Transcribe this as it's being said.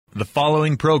The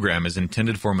following program is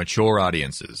intended for mature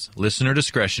audiences. Listener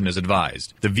discretion is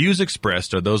advised. The views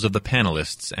expressed are those of the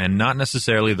panelists and not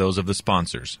necessarily those of the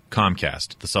sponsors.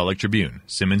 Comcast, the Salt Lake Tribune,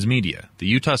 Simmons Media, the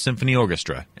Utah Symphony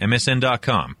Orchestra,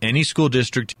 MSN.com, any school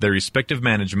district, their respective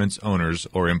managements, owners,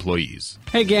 or employees.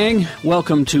 Hey gang,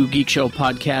 welcome to Geek Show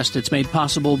Podcast. It's made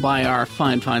possible by our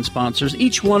fine sponsors.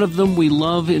 Each one of them we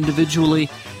love individually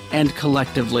and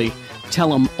collectively. Tell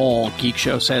them all, Geek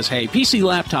Show says hey. PC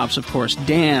Laptops, of course.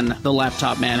 Dan, the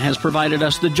laptop man, has provided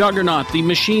us the Juggernaut, the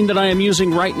machine that I am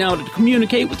using right now to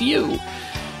communicate with you.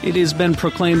 It has been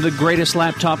proclaimed the greatest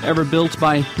laptop ever built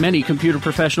by many computer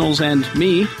professionals and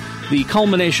me, the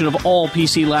culmination of all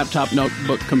PC laptop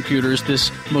notebook computers,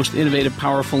 this most innovative,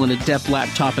 powerful, and adept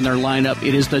laptop in their lineup.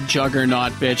 It is the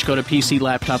Juggernaut, bitch. Go to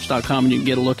PCLaptops.com and you can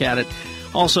get a look at it.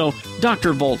 Also,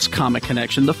 Dr. Volt's Comic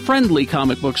Connection, the friendly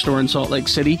comic book store in Salt Lake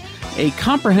City, a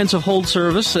comprehensive hold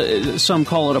service, some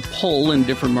call it a pull in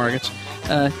different markets.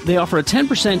 They offer a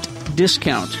 10%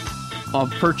 discount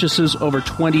of purchases over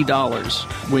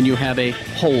 $20 when you have a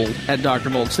hold at Dr.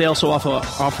 Volt's. They also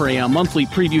offer a monthly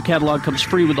preview catalog, comes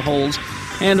free with the holds,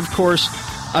 and of course,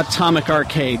 Atomic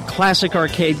Arcade. Classic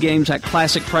arcade games at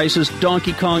classic prices.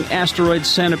 Donkey Kong, Asteroid,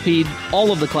 Centipede, all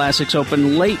of the classics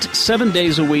open late, 7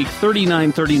 days a week,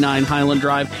 $39.39 Highland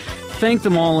Drive. Thank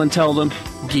them all and tell them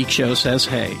Geek Show says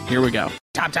hey. Here we go.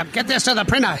 Top, get this to the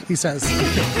printer, he says.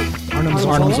 Arnim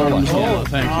Zola.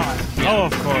 Thank you. Oh,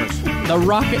 of course. The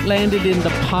rocket landed in the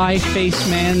pie face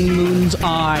man moon's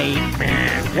eye.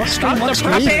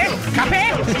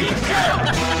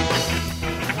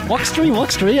 Walkstream,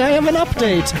 I have an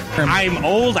update. I'm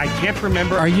old, I can't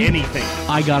remember anything.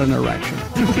 I got an erection.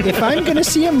 If I'm going to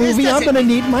see a movie, I'm going to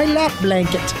need my lap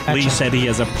blanket. Lee said he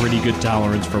has a pretty good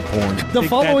tolerance for porn. The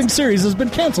following series has been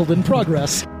canceled in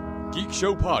progress.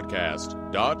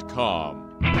 GeekShowPodcast.com.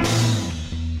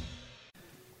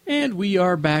 And we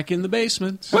are back in the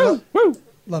basement. Woo!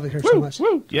 Love it here so much.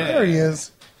 Yeah. There he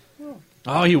is.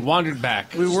 Oh, he wandered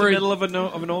back. We were worried- in the middle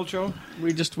of an old show.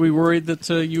 We worried that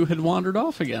you had wandered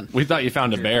off again. We thought you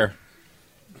found a bear.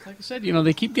 Like I said,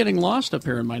 they keep getting lost up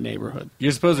here in my neighborhood.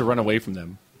 You're supposed to run away from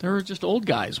them. There are just old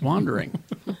guys wandering.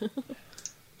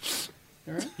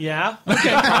 Yeah.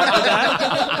 Okay.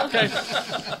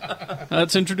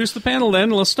 Let's introduce the panel then.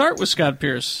 Let's start with Scott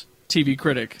Pierce, TV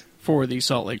critic for the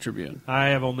Salt Lake Tribune. I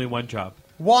have only one job.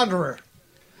 Wanderer.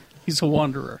 He's a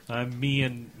wanderer. I'm me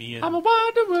and I'm a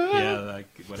wanderer. yeah, like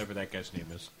whatever that guy's name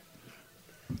is.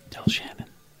 Tell Shannon.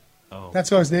 Oh, That's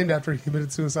who I was named after. He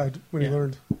committed suicide when he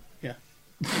learned. Yeah.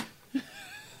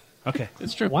 okay.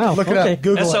 It's true. Wow, Look it okay. up.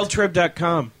 Google it.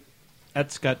 SLTrib.com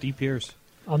at Scott D. Pierce.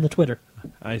 On the Twitter.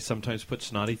 I sometimes put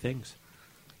snotty things.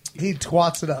 He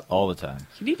twats it up. all the time.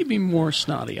 You need to be more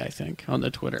snotty, I think, on the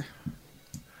Twitter.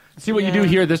 See what you do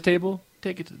here at this table?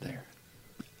 Take it to there.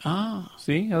 Ah.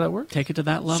 See how that works? Take it to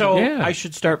that level. So Yeah. I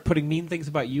should start putting mean things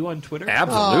about you on Twitter?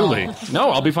 Absolutely. No,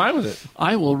 I'll be fine with it.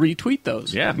 I will retweet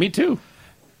those. Yeah, me too.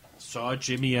 Saw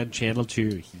Jimmy on Channel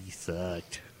 2. He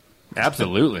sucked.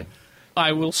 Absolutely.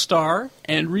 I will star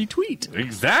and retweet.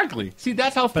 Exactly. See,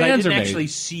 that's how But I fans didn't are made. actually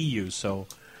see you, so...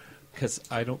 Because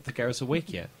I don't think I was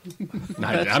awake yet.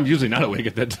 I'm usually not awake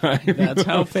at that time. That's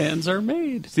how fans are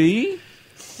made. See?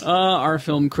 Our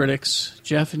film critics,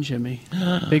 Jeff and Jimmy.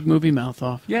 Big movie mouth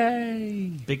off.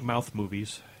 Yay. Big mouth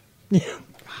movies.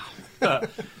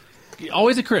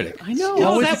 Always a critic. I know. Oh,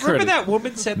 Always a remember critic. that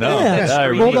woman said No. that? Yeah, Yeah, I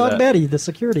remember Bulldog that. Betty, the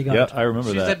security guard. Yep, I remember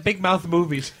She that. said big mouth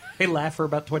movies. I laugh for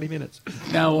about 20 minutes.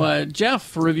 Now,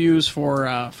 Jeff reviews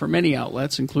for many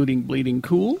outlets, including Bleeding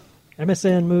Cool.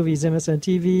 MSN Movies, MSN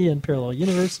TV, and Parallel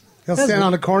Universe. He'll stand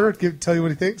on a corner, tell you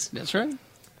what he thinks. That's right.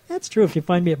 That's true. If you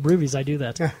find me at Broovies, I do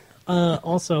that.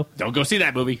 Also, Don't go see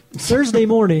that movie. Thursday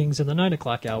mornings in the 9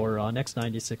 o'clock hour on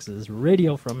X96's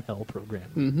Radio from Hell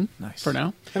program. Nice. For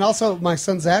now. And also, my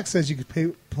son Zach says you could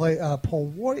pull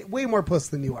way more puss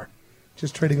than you are.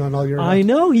 Just trading on all your... I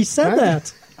know, he said Right?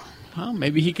 that. Well,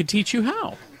 maybe he could teach you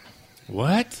how.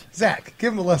 What? Zach,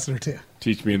 give him a lesson or two.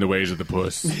 Teach me in the ways of the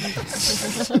puss.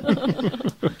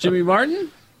 Jimmy Martin,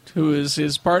 who is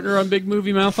his partner on Big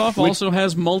Movie Mouth Off, also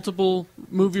has multiple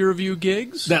movie review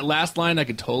gigs. That last line I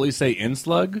could totally say in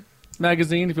Slug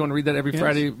magazine if you want to read that every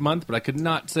Friday month, but I could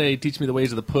not say Teach Me the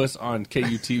Ways of the Puss on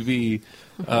KUTV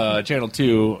Channel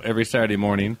 2 every Saturday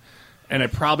morning. And I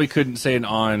probably couldn't say it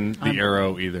on The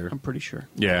Arrow either. I'm pretty sure.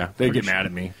 Yeah, they get mad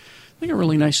at me. They got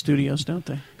really nice studios, don't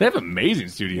they? They have amazing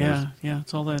studios. Yeah.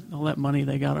 It's all that money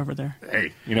they got over there.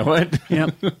 Hey, you know what?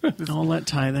 Yep. All that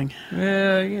tithing.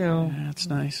 Yeah, you know. That's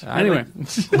nice. Anyway.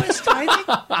 What's tithing?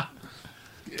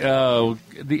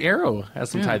 The Arrow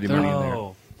has some tithing money in there.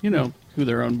 Oh. You know who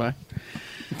they're owned by.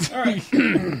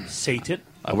 Satan.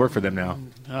 I work for them now.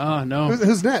 Oh, no.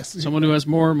 Who's next? Someone who has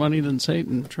more money than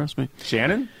Satan, trust me.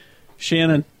 Shannon?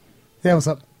 Shannon. Yeah, what's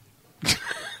up?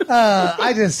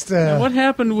 I just... What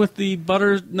happened with the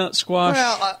butternut squash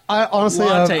well, I honestly,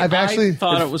 latte? I've actually... I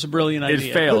thought it was a brilliant It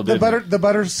idea. failed. The didn't it? the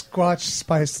butterscotch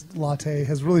spice latte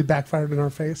has really backfired in our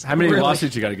face. How many Really?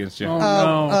 lawsuits you got against you? Oh,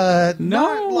 no.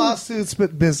 Not lawsuits,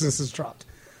 but business has dropped.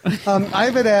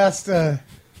 I've been asked by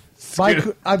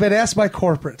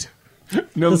corporate.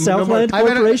 No, The Southland I've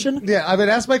been- Corporation? I've been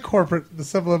asked by corporate, the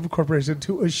 7-Eleven Corporation,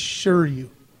 to assure you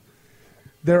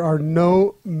there are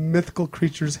no mythical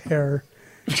creatures' hair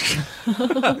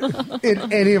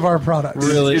in any of our products.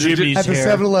 Really? Is it Jimmy's At the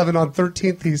hair. 7-Eleven on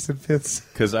 13th East and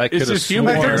 5th. Because I could have just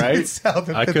human sworn, hair, right? 13th South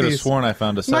and I 5th could have East. sworn I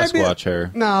found a Might be- Sasquatch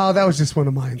hair. No, that was just one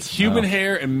of mine. Human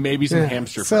hair and maybe some Yeah.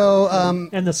 hamster fur. So,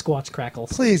 And the Squatch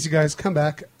Crackles. please, you guys, come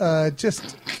back.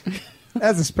 Just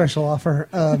as a special offer.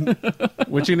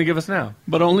 What you going to give us now?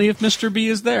 But only if Mr. B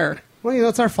is there. Well,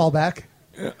 it's our fallback.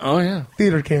 Oh, yeah.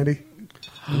 Theater candy.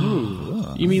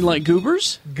 You mean like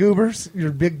goobers? Goobers,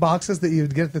 your big boxes that you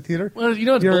would get at the theater. Well, you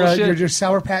know what's your, bullshit? your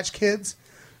Sour Patch Kids.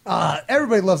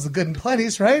 Everybody loves the Good and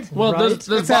Plenties, right? Well, Right. those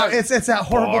It's that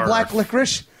horrible Barf. black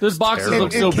licorice those boxes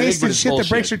look so big, encased but in it's shit bullshit.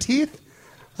 that breaks your teeth.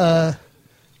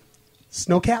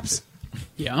 Snow caps.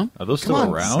 Yeah. Are those Come still on,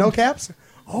 around? snow caps.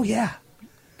 Oh yeah,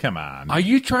 Come on. Are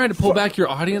you trying to pull back your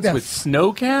audience Yeah. with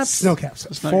snow caps? snow caps.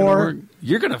 not gonna work.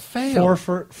 You're going to fail.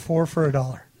 four for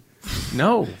 $1.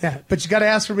 No. Yeah, but you got to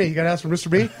ask for me. You got to ask for Mr.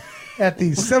 B at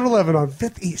the 7-Eleven on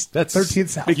 5th East, That's- 13th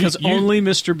South. Because You- only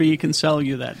Mr. B can sell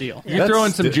you that deal. You throw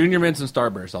in some the- Junior Mints and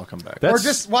Starburst, I'll come back. or That's-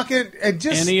 just walk in and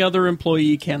just Any other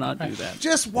employee cannot do that.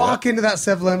 just walk into that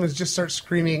 7-Eleven and just start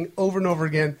screaming over and over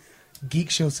again.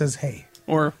 Geek Show says, "Hey."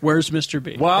 Or where's Mr.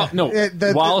 B? While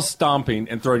the- stomping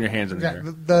and throwing your hands in the Yeah, air.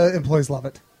 the employees love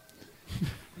it.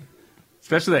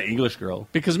 Especially that English girl.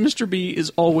 Because Mr. B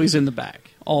is always in the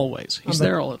back. Always. He's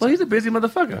there all the Well, time. he's a busy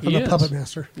motherfucker. I'm He the is. puppet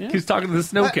master. Yeah. He's talking to the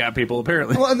snowcat people,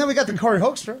 apparently. Well, and then we got the Corey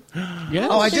Hoekstra. Yeah.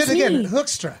 Oh, I did It's again. me.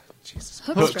 Hoekstra. Jesus.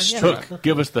 Hookster, yeah. Hook.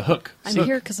 Give us the hook. I'm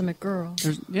here because I'm a girl.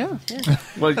 Yeah.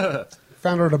 Well,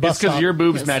 Found her at a bus it's because stop. your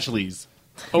boobs match Lee's.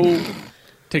 Oh,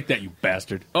 Take that, you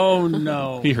bastard. oh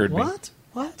no. He heard me.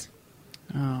 What?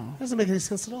 Oh, Doesn't make any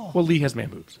sense at all. Well, Lee has man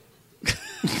boobs.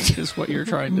 is what you're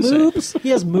trying to say. Moobs? He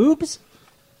has moobs?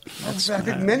 I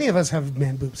think many of us have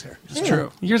man boobs here. It's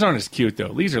true. Yours aren't as cute, though.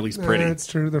 Lee's are at least pretty. It's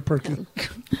true. They're perky.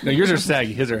 No, yours are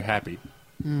saggy. His are happy.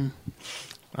 I'm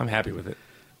happy with it.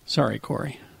 Sorry,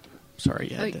 Corey. Sorry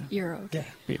you had to You're okay.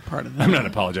 be a part of that. I'm not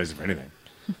apologizing for anything.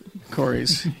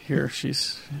 Corey's here.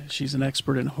 She's an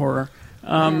expert in horror. We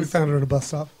found her at a bus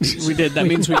stop. We did. That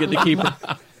means we get to keep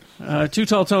her. Too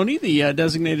Tall Tony, the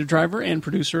designated driver and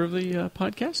producer of the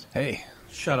podcast. Hey.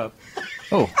 Shut up.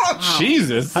 Oh,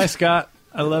 Jesus. hi, Scott.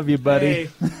 I love you, buddy.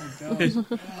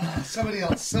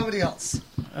 Somebody else.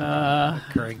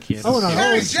 Current kid. Oh, no.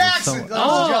 Harry Jackson.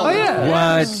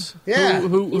 What? Yeah.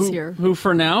 He's here. Who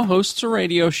for now hosts a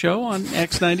radio show on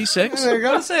X96. There you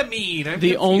go. What does that mean? I'm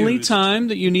The only confused. time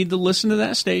that you need to listen to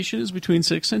that station is between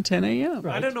 6 and 10 a.m.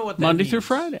 I don't know what that Monday means. through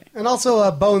Friday. And also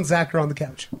Bo and Zach are on the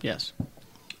couch. Yes.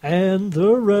 And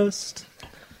the rest.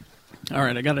 All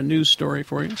right, I got a news story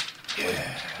for you.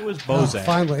 Who is Oh, Bozak?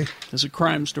 finally. It's a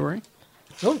crime story.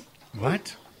 Oh,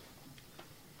 What?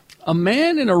 A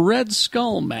man in a red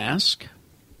skull mask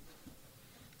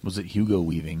Was it Hugo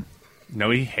Weaving?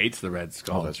 No, he hates the Red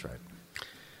Skull. That's right.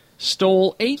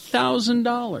 stole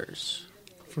 $8,000.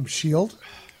 from S.H.I.E.L.D.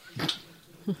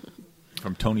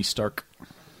 From Tony Stark.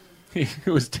 It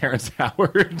was Terrence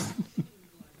Howard.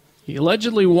 He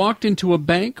allegedly walked into a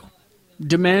bank,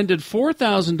 demanded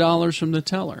 $4,000 from the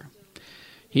teller.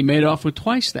 He made off with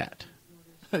twice that,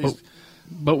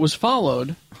 but was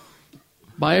followed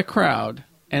by a crowd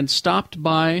and stopped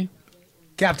by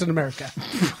Captain America.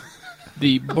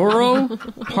 the Borough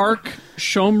Park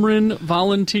Shomron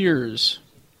Volunteers.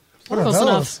 What are Close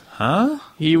those? enough.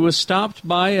 He was stopped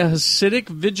by a Hasidic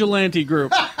vigilante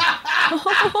group.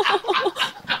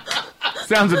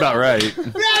 Sounds about right.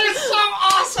 That is so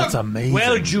awesome. That's amazing.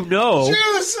 Well, you know.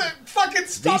 Jews fucking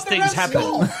stop These things happen.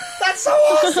 That's so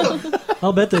awesome.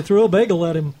 I'll bet they threw a bagel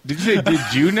at him. Did you say, did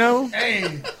you know?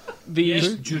 Hey.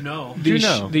 The Juno. The,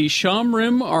 Juno. the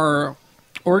Shomrim are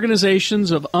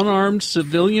organizations of unarmed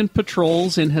civilian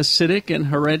patrols in Hasidic and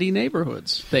Haredi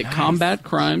neighborhoods. They combat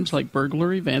crimes like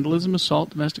burglary, vandalism,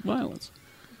 assault, domestic violence.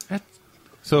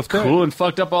 So if they're, Cool and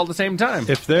fucked up all at the same time.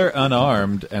 if they're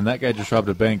unarmed and that guy just robbed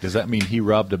a bank, does that mean he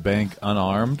robbed a bank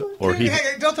unarmed, or he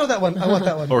Hey, don't throw that one. I want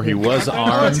that one. or he was I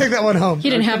want to armed? take that one home.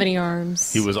 He didn't have any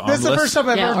arms. He was This armless. is the first time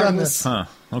I've Yeah, ever done armless. this. Huh.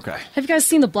 Okay. Have you guys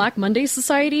seen the Black Monday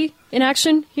Society in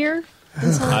action here?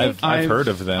 I've heard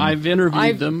of them. I've interviewed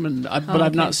I've- them, but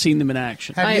I've not okay. seen them in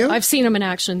action. Have you? I've seen them in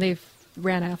action. They've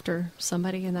ran after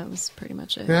somebody, and that was pretty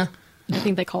much it. Yeah. I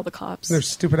think they called the cops. Their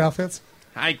stupid outfits.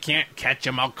 I can't catch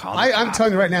him. I'll call I'm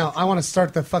telling you right now, I want to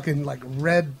start the fucking like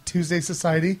Red Tuesday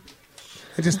Society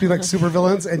and just be like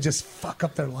supervillains and just fuck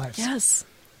up their lives. Yes.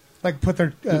 Like put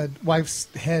their wife's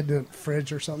head in a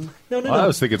fridge or something. No, I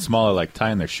was thinking smaller, like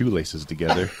tying their shoelaces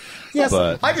together. Yes,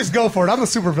 But I just go for it. I'm a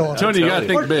supervillain. Tony, you gotta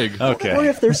think big. okay. Or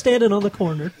if they're standing on the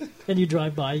corner and you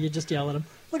drive by, you just yell at them,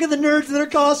 "Look at the nerds in their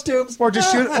costumes!" Or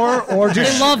just shoot, or I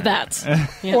just love that.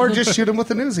 Yeah. or just shoot him with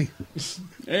a newsie.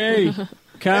 Hey,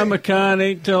 Comic-Con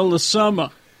ain't till the summer.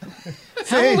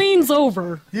 Halloween's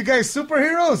over. You guys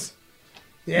superheroes?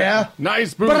 Yeah.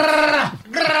 Nice boo.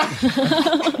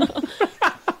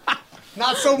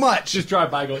 Not so much. Just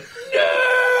drive by going,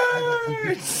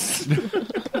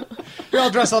 We all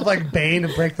dress up like Bane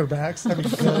and break their backs. That'd be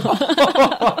good.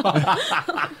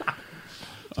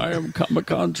 I am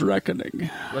Comic-Con's reckoning.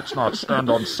 Let's not stand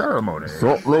on ceremony. I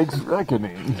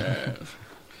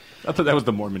thought that was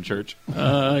the Mormon church.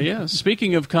 Yeah.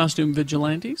 Speaking of costume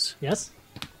vigilantes, Yes.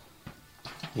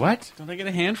 What? don't I get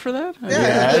a hand for that?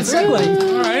 Yeah, that's, All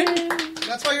right.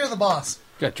 that's why you're the boss.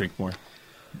 Gotta drink more.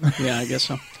 Yeah, I guess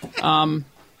so.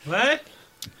 What?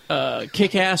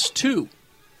 Kick-Ass 2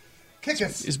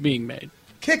 Kick-Ass. is being made,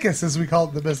 Kick-Ass, as we call it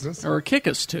in the business. or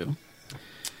Kick-Ass 2.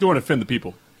 Don't want to offend the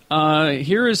people.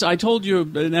 Here is, I told you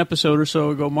an episode or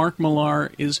so ago, Mark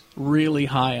Millar is really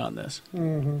high on this.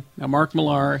 Mm-hmm. Now, Mark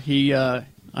Millar,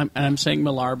 I'm saying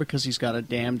Millar because he's got a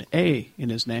damned A in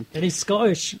his name, And he's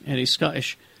Scottish. and he's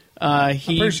Scottish. I'm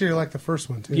pretty sure you like the first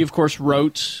one, too. He, of course,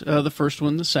 wrote the first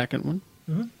one, the second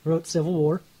one. Wrote Civil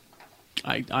War.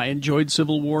 I enjoyed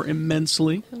Civil War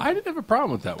immensely. I didn't have a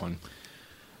problem with that one.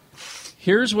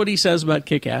 Here's what he says about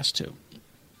Kick-Ass 2.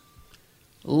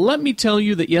 Let me tell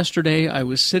you that yesterday I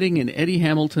was sitting in Eddie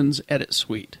Hamilton's edit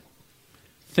suite.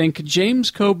 Think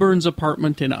James Coburn's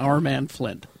apartment in Our Man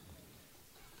Flint.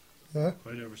 Huh?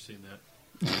 I've never seen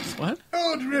that. What?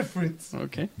 Old reference.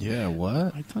 Okay. Yeah,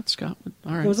 what? I thought Scott would.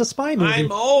 All right. It was a spy movie.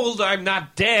 I'm old. I'm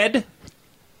not dead.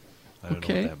 I don't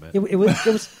Okay. know what that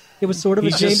meant. It was sort of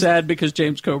He's a just James. sad because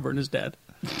James Coburn is dead.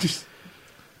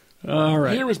 All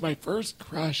right. Here was my first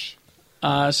crush.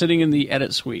 Sitting in the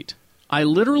edit suite. I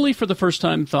literally, for the first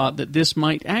time, thought that this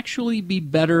might actually be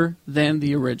better than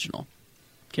the original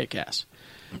Kick-Ass.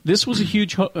 This was a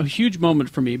huge moment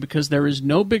for me because there is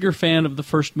no bigger fan of the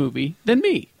first movie than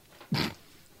me.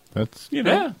 That's The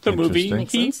movie interesting.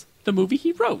 Makes sense. the movie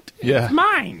he wrote. Yeah. It's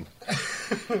mine.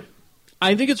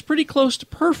 I think it's pretty close to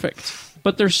perfect,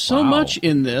 but there's so Wow. much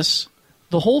in this.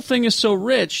 The whole thing is so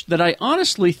rich that I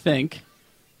honestly think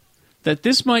that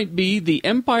this might be the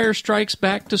Empire Strikes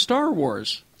Back to Star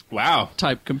Wars Wow.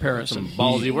 type comparison. Some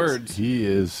ballsy words. He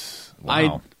is.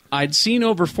 Wow. I'd seen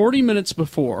over 40 minutes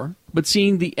before, but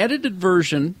seeing the edited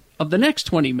version of the next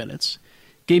 20 minutes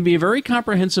gave me a very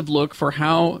comprehensive look for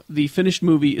how the finished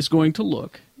movie is going to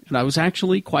look, and I was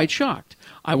actually quite shocked.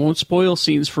 I won't spoil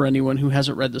scenes for anyone who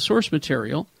hasn't read the source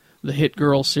material, the Hit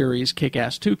Girl series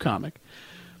Kick-Ass 2 comic,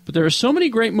 but there are so many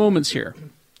great moments here.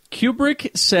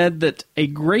 Kubrick said that a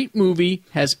great movie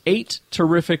has 8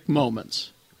 terrific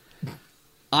moments.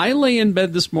 I lay in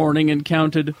bed this morning and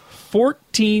counted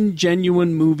 14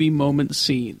 genuine movie moment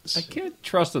scenes. I can't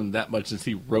trust him that much since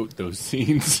he wrote those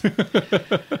scenes.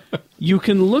 You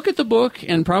can look at the book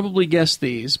and probably guess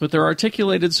these, but they're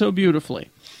articulated so beautifully.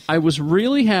 I was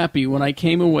really happy when I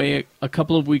came away a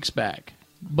couple of weeks back,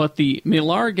 but the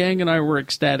Millar gang and I were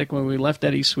ecstatic when we left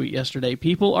Eddie's suite yesterday.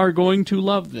 People are going to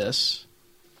love this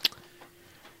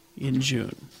in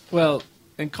June. Well,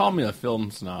 and call me a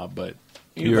film snob, but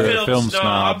You're a film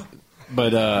snob.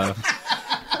 but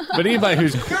anybody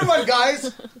who's Good one,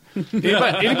 guys.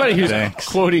 anybody who's Thanks.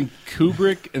 quoting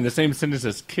Kubrick in the same sentence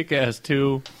as Kick-Ass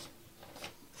 2,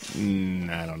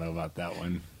 I don't know about that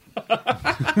one.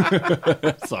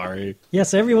 Sorry.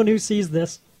 Yes, everyone who sees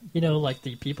this, like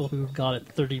the people who got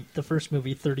it the first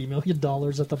movie $30 million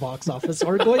at the box office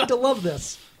are going to love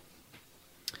this.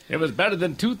 It was better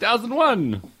than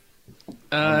 2001.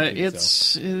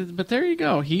 But there you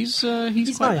go. He's high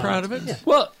quite on proud it. of it. Yeah.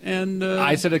 Well, and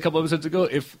I said a couple episodes ago,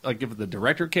 if the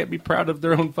director can't be proud of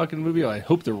their own fucking movie, I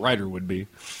hope the writer would be.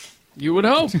 you would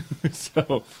hope.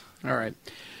 So, All right.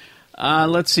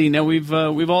 Let's see. Now we've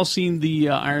all seen the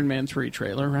Iron Man 3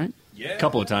 trailer, right? a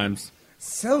couple of times.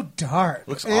 So dark.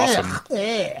 Looks awesome.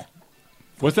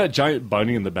 What's that giant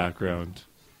bunny in the background?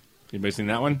 Anybody seen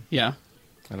that one? Yeah.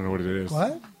 I don't know what it is.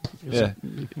 What?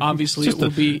 Obviously, Just it will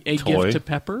a be a toy. gift to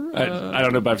Pepper. I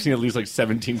don't know, but I've seen at least like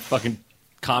 17 fucking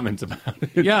comments about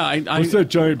it. Yeah, What's that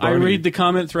giant I bunny? read the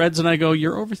comment threads and I go,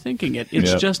 "You're overthinking it.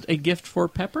 It's Yep. just a gift for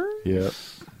Pepper." Yeah.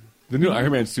 The new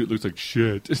Iron Man suit looks like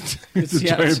shit. It's a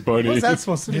yeah, giant bunny. What's that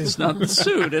supposed to be? It's not the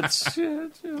suit. It's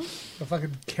A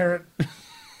fucking carrot.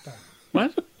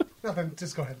 what, Nothing.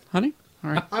 Just go ahead. honey?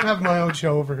 All right, I'm having my own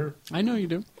show over here. I know you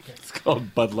do. It's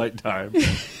called Bud Light time.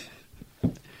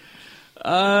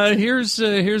 Here's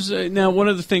now one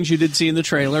of the things you did see in the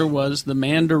trailer was the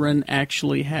Mandarin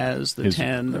actually has the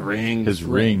 10 rings. His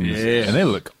rings. Yeah. And they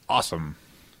look awesome.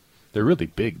 They're really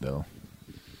big, though.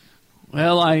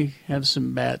 Well, I have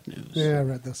some bad news. Yeah, I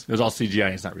read this. It was all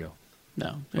CGI. It's not real.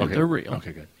 No, Okay. they're real.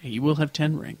 Okay, good. He will have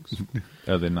 10 rings.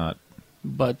 Are they not?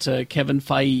 But Kevin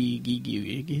Feige,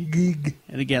 Geek.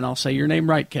 and again, I'll say your name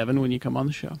right, Kevin, when you come on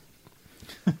the show.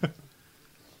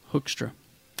 Hoekstra.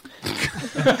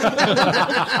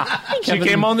 She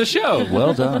came on the show.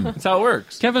 Well done. That's how it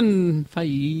works. Kevin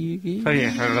Feige,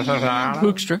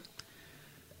 Hoekstra,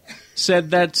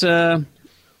 said that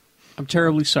I'm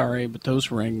terribly sorry, but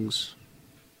those rings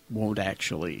won't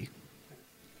actually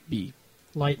be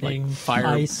Lightning,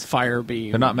 ice. fire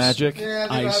beams. They're not magic? Yeah,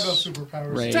 they don't have Ice. no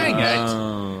superpowers. Ray. Dang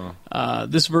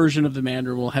it. This version of the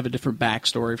Mandarin will have a different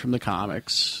backstory from the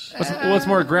comics. What's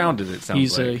more grounded, it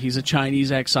sounds like. He's a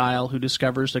Chinese exile who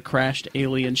discovers the crashed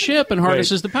alien ship and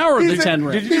harnesses the power of the He's a- 10 Did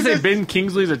rings. you just say Ben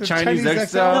Kingsley's a Chinese Chinese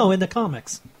exile? No, in the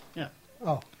comics.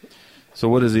 Oh, So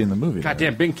what is he in the movie?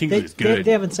 Goddamn, Ben They, Kingsley's they, good.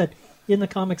 they haven't said. In the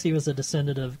comics, he was a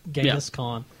descendant of Genghis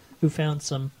Khan, who found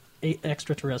some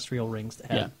extraterrestrial rings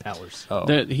that had powers. Oh.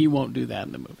 That he won't do that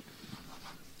in the movie.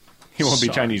 He won't be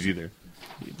Sorry. Chinese either.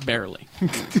 Barely.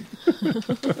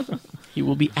 He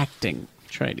will be acting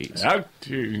Chinese.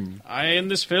 Acting. In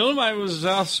this film, I was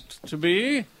asked to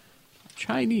be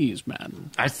Chinese man.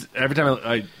 Every time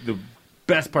the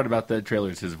best part about that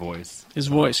trailer is his voice. His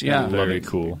voice, yeah. Very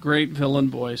cool. Great villain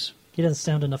voice. He doesn't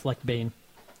sound enough like Bane.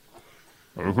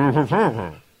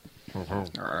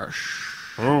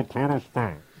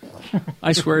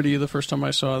 I swear to you, the first time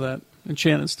I saw that, and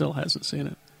Shannon still hasn't seen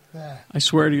it. I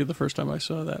swear to you, the first time I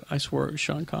saw that, I swore it was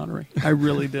Sean Connery. I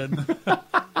really did.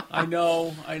 I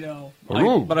know.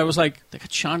 But I was like, they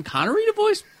got Sean Connery to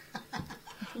voice?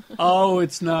 Oh,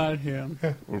 it's not him.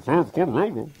 I'm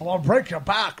gonna break your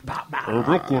back,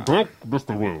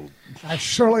 Batman. As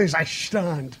surely as I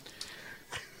stand.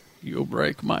 You'll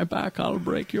break my back, I'll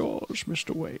break yours,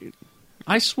 Mr. Wade.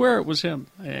 I swear it was him.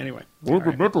 Anyway. Where's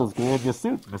the nipples go on your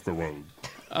suit, Mr. Wade?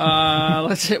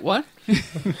 Let's hit what?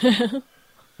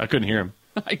 I couldn't hear him.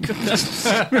 I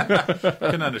couldn't.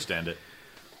 Can understand it.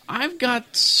 I've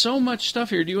got so much stuff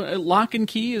here. Do you Lock and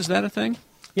Key? Is that a thing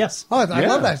Yes. Oh, I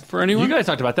love that. for anyone? You guys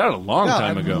talked about that a long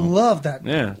time I ago. love that.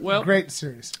 Yeah. Well, Great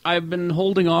series. I've been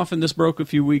holding off, and this broke a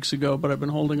few weeks ago, but I've been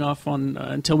holding off on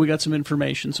until we got some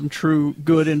information, some true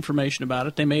good information about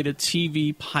it. They made a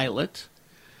TV pilot,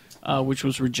 which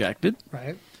was rejected,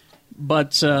 Right.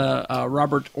 but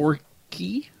Robert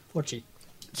Orci, Orchie.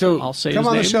 So I'll say Come his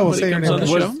on the name show, we'll when he say your comes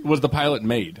name. on the show. was the pilot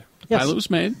made? Yes. Pilot was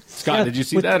made. Scott, Yeah, did you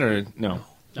see with- that or no?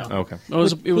 No. Oh, okay.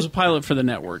 It was a pilot for the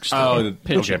networks. Oh,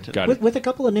 pitch okay. it. Got With, it. with a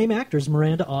couple of name actors,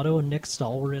 Miranda Otto and Nick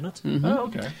Stahl were in it.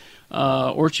 Oh, okay.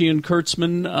 Orci and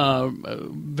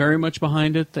Kurtzman very much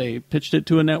behind it. They pitched it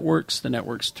to a networks. The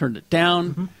networks turned it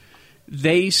down.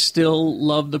 They still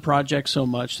loved the project so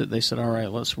much that they said, all right,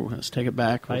 let's take it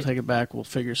back. We'll Right. take it back. We'll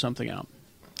figure something out.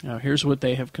 Now, here's what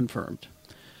they have confirmed.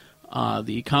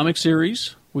 The comic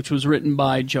series, which was written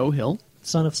by Joe Hill,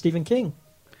 Son of Stephen King.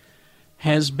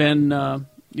 has been a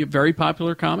very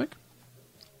popular comic.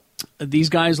 These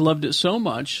guys loved it so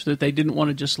much that they didn't want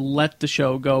to just let the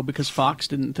show go because Fox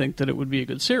didn't think that it would be a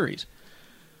good series.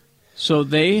 So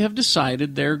they have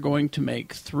decided they're going to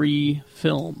make 3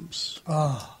 films.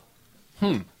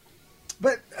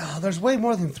 But there's way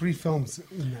more than 3 films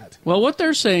in that. Well, what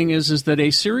they're saying is that a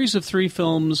series of 3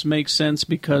 films makes sense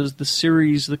because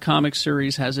the comic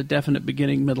series, has a definite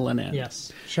beginning, middle, and end.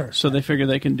 Yes. Sure. So they figure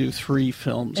they can do 3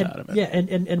 films And, out of it. yeah,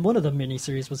 and one of the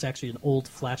miniseries was actually an old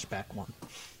flashback one.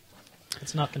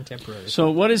 It's not contemporary. So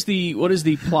what is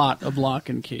the plot of Lock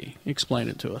and Key? Explain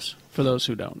it to us, for those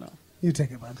who don't know. You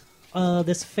take it, bud.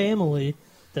 This family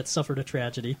that suffered a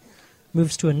tragedy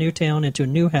moves to a new town, into a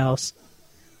new house.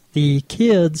 The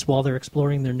kids, while they're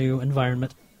exploring their new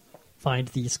environment, find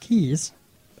these keys,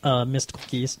 mystical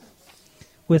keys,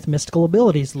 with mystical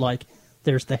abilities. Like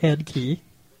there's the head key,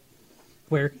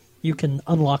 where you can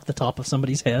unlock the top of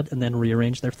somebody's head and then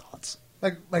rearrange their thoughts.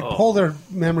 Like pull their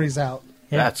memories out.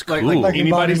 Yeah. That's cool. Like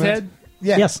anybody's embodiments. head?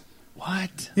 Yeah. Yes.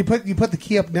 What? You put the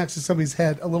key up next to somebody's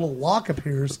head, a little lock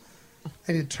appears,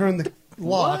 and you turn the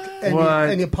lock,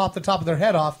 and you pop the top of their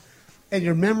head off, and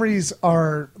your memories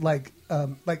are like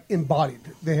embodied.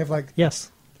 They have like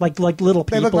Yes. Like little people.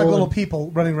 they look like little and- people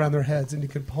running around their heads, and you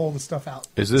can pull the stuff out.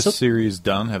 Is this So- series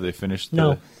done? Have they finished?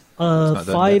 No. not done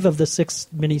 5 yet. of the 6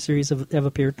 miniseries have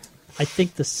appeared. I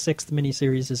think the 6th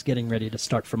miniseries is getting ready to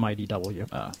start from IDW.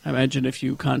 I imagine if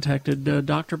you contacted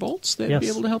Dr. Bolts, they'd Yes. be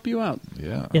able to help you out.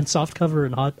 Yeah. In softcover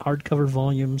and hardcover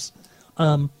volumes.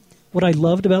 What I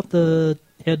loved about the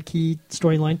Head Key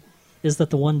storyline is that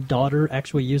the one daughter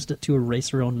actually used it to erase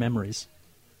her own memories.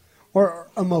 Or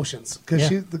emotions,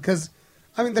 Yeah. because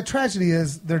I mean the tragedy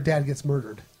is their dad gets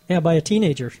murdered. Yeah, by a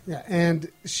teenager. Yeah, and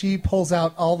she pulls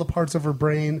out all the parts of her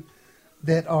brain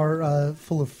that are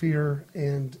full of fear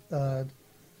and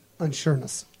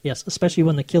unsureness. Yes, especially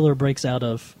when the killer breaks out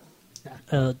of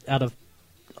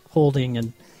holding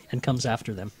and comes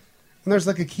after them. And there's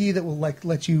like a key that will like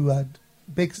let you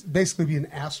basically be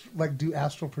do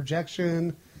astral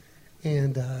projection,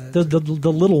 and The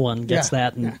little one gets Yeah,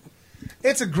 that, and yeah.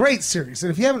 It's a great series.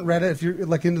 And if you haven't read it, if you're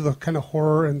like into the kind of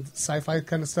horror and sci-fi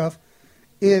kind of stuff,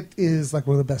 it is like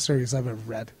one of the best series I've ever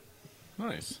read.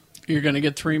 Nice. You're going to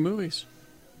get 3 movies.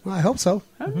 Well, I hope so.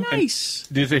 Oh, nice.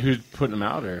 Did you say who's putting them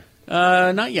out, or?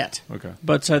 Not yet. Okay.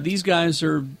 But these guys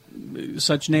are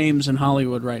such names in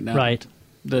Hollywood right now. right.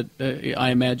 That I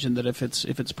imagine that if it's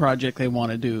a project they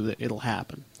want to do, that it'll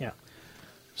happen. Yeah.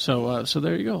 So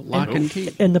there you go. Lock and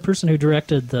key. And the person who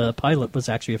directed the pilot was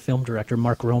actually a film director,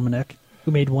 Mark Romanek,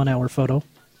 who made 1 Hour Photo.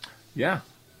 Yeah.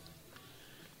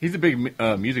 He's a big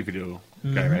music video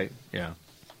guy, right? Yeah.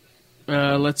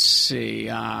 Let's see.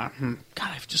 God,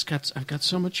 I've got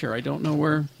so much here. I don't know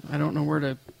where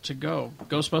to go.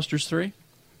 Ghostbusters 3?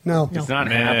 No, It's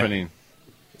not happening.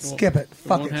 skip it. It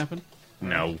Fuck won't it. happen.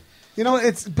 No. You know,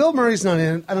 it's Bill Murray's not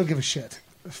in. I don't give a shit.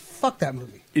 Fuck that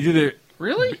movie. It's either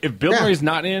Really? if Bill Yeah. Murray's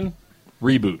not in,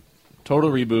 reboot, total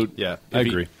reboot. Yeah, If I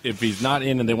agree. If he's not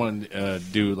in and they want to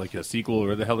do like a sequel or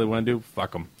whatever the hell they want to do,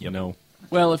 fuck them. You know.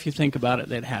 Well, if you think about it,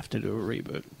 they'd have to do a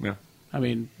reboot. Yeah. I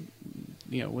mean,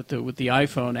 with the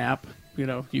iPhone app,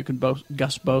 you can boast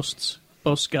gusts.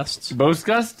 Boast Gust.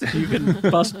 You can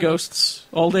bust ghosts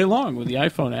all day long with the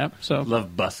iPhone app. So,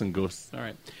 Love busting ghosts. all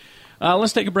right.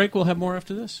 Let's take a break. We'll have more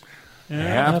after this.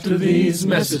 After these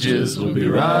messages, we'll be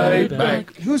right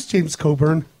back. Who's James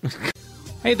Coburn?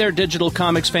 Hey there, digital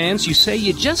comics fans. You say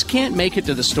you just can't make it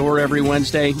to the store every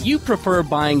Wednesday. You prefer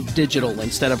buying digital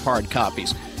instead of hard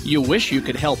copies. You wish you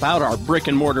could help out our brick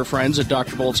and mortar friends at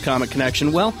Dr. Volt's Comic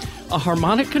Connection. Well, a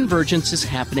harmonic convergence is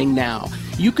happening now.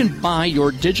 You can buy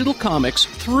your digital comics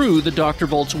through the Dr.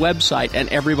 Volt's website, and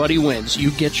everybody wins. You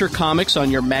get your comics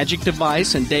on your magic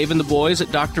device, and Dave and the boys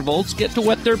at Dr. Volt's get to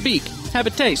wet their beak, have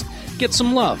a taste, get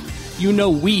some love. You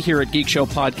know we here at Geek Show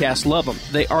Podcast love them.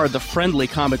 They are the friendly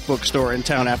comic book store in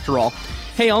town, after all.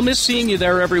 Hey, I'll miss seeing you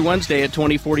there every Wednesday at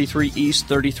 2043 East,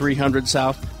 3300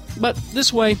 South. But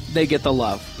this way, they get the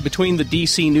love. Between the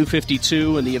DC New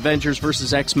 52 and the Avengers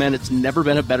vs. X-Men, it's never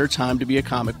been a better time to be a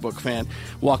comic book fan.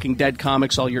 Walking Dead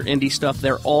comics, all your indie stuff,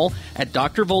 they're all at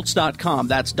drvolts.com.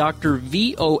 That's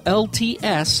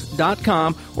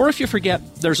drvolts.com. Or if you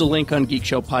forget, there's a link on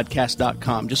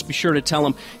geekshowpodcast.com. Just be sure to tell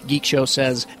them Geek Show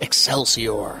says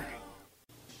Excelsior.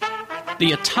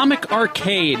 The Atomic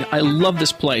Arcade. I love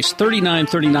this place.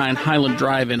 3939 Highland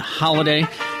Drive in Holiday.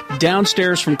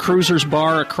 Downstairs from Cruiser's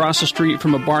Bar, across the street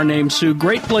from a bar named Sue.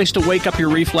 Great place to wake up your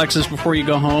reflexes before you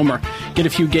go home or get a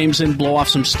few games in, blow off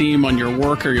some steam on your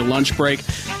work or your lunch break.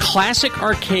 Classic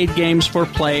arcade games for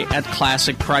play at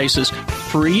classic prices.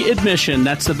 Free admission,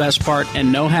 that's the best part,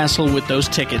 and no hassle with those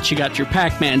tickets. You got your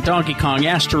Pac-Man, Donkey Kong,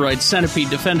 Asteroid, Centipede,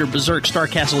 Defender, Berserk, Star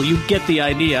Castle. You get the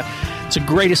idea. It's a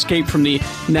great escape from the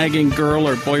nagging girl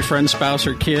or boyfriend, spouse,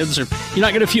 or kids. Or you're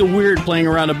not going to feel weird playing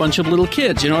around a bunch of little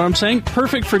kids. You know what I'm saying?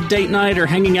 Perfect for date night or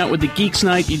hanging out with the geeks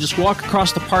night. You just walk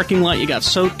across the parking lot. You got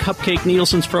soda, cupcake,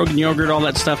 Nielsen's frozen yogurt, all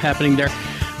that stuff happening there.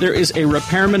 There is a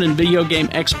repairman and video game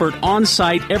expert on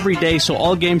site every day, so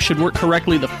all games should work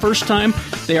correctly the first time.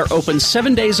 They are open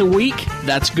 7 days a week.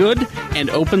 That's good.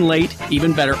 And open late,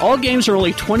 even better. All games are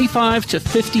only 25 to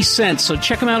 50 cents, so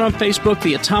check them out on Facebook.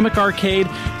 The Atomic Arcade,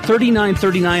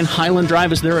 3939 Highland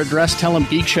Drive is their address. Tell them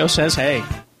Geek Show says hey.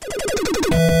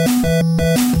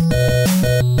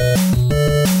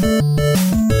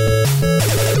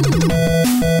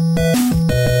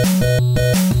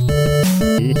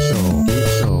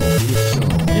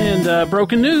 And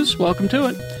broken news, welcome to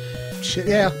it. Shit,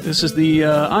 yeah. This is the.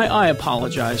 I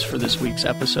apologize for this week's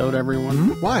episode,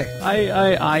 everyone. Why?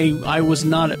 I was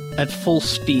not at full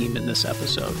steam in this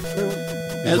episode.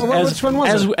 Which one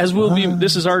was it? As will be.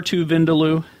 This is R2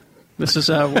 Vindaloo. This is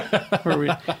where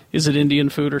we is it Indian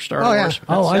food or Star Oh, yeah. Wars?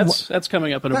 Oh, That's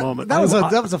coming up in a moment. That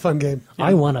was a fun game.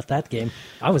 I won at that game.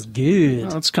 I was good.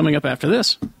 Well, it's coming up after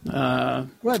this.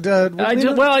 What?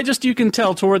 You can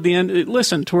tell toward the end.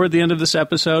 Listen, toward the end of this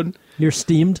episode, You're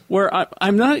steamed. where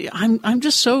I'm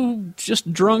just so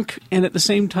drunk, and at the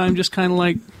same time, just kind of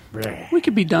like, we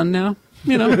could be done now.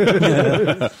 You know,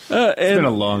 It's been a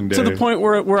long day. to the point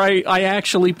where I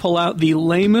actually pull out the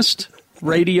lamest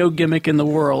radio gimmick in the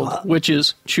world, which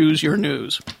is choose your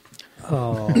news.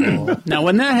 Oh. Now,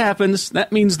 when that happens,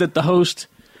 that means that the host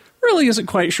really isn't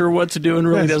quite sure what to do and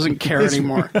really doesn't care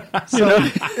anymore. So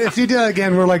if you do that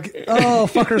again, we're like, oh,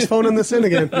 fucker's phoning this in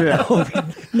again.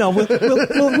 No,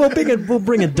 we'll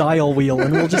bring a dial wheel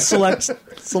and we'll just select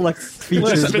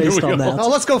features based on that. Oh,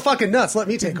 let's go fucking nuts. Let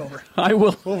me take over.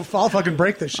 I'll fucking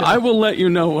break this shit. I will let you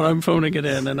know when I'm phoning it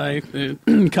in,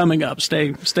 and coming up.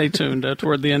 Stay tuned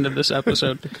toward the end of this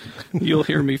episode. You'll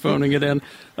hear me phoning it in.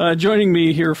 Joining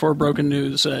me here for Broken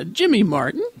News, Jimmy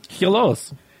Martin. Hello.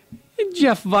 And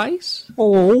Jeff Weiss.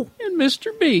 Oh. And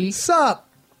Mr. B. Sup?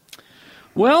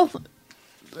 Well,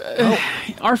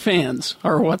 our fans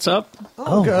are what's up.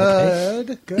 Oh,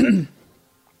 good. Good.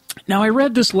 Now, I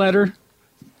read this letter,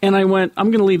 and I went, I'm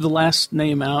going to leave the last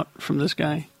name out from this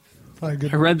guy. I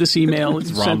read this email.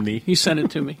 It's Romney. He sent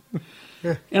it to me.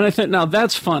 And I thought, now,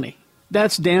 that's funny.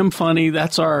 That's damn funny.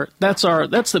 That's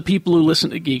the people who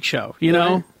listen to Geek Show. You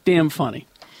know? Right. Damn funny.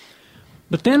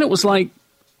 But then it was like,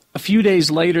 a few days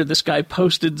later, this guy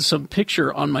posted some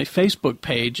picture on my Facebook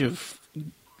page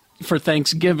for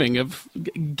Thanksgiving of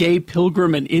gay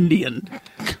pilgrim and Indian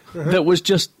that was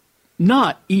just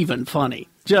not even funny.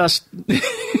 Just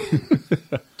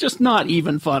not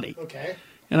even funny. Okay.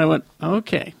 And I went,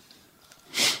 okay.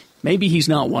 Maybe he's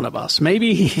not one of us.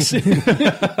 Maybe he's... I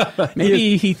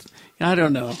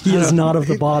don't know. He is not of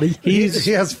the body. He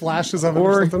has flashes of it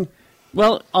or something.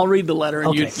 Well, I'll read the letter and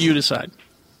Okay. you decide.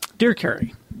 Dear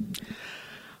Carrie,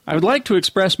 I would like to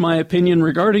express my opinion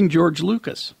regarding George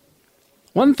Lucas.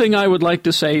 One thing I would like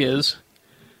to say is,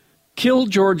 kill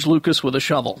George Lucas with a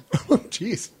shovel.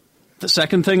 Jeez. The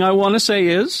second thing I want to say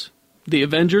is, The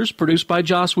Avengers, produced by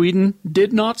Joss Whedon,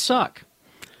 did not suck.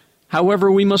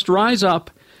 However, we must rise up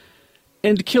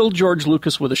and kill George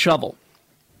Lucas with a shovel.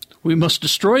 We must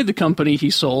destroy the company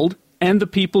he sold and the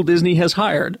people Disney has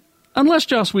hired, unless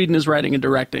Joss Whedon is writing and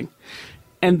directing.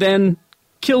 And then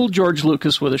kill George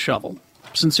Lucas with a shovel.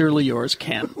 Sincerely yours,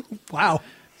 Ken. Wow.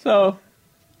 So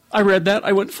I read that.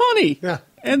 I went, funny. Yeah.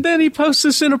 And then he posts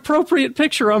this inappropriate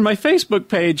picture on my Facebook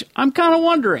page. I'm kind of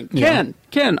wondering, Ken,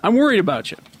 I'm worried about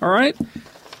you. All right?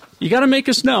 You got to make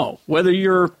us know whether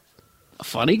you're a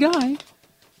funny guy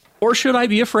or should I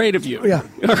be afraid of you? Yeah.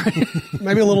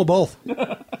 Maybe a little both.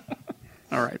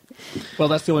 All right. Well,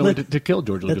 that's the only way to kill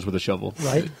George Lucas with a shovel.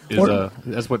 Right.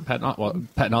 That's what Patton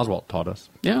Oswalt taught us.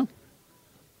 Yeah.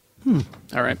 All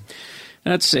right.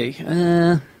 Let's see.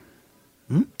 I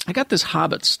got this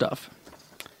Hobbit stuff.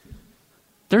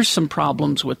 There's some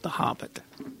problems with The Hobbit.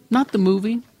 Not the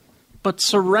movie, but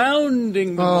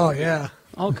surrounding the movie. Yeah.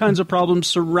 All kinds of problems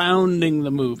surrounding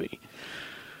the movie.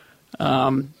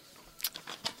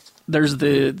 There's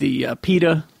the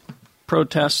PETA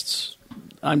protests.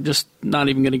 I'm just not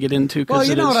even going to get into because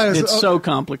it's so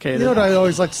complicated. You know what I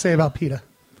always like to say about PETA?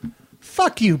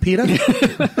 Fuck you,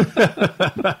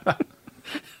 PETA.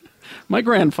 My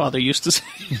grandfather used to say.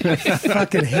 I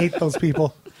fucking hate those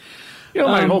people. You know,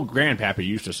 my old grandpappy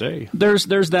used to say. There's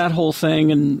that whole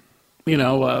thing, and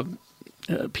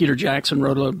Peter Jackson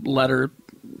wrote a letter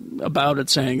about it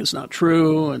saying it's not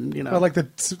true, and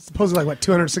supposedly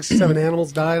 267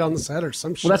 animals died on the set or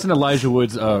some shit. Well, that's an Elijah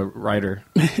Woods writer.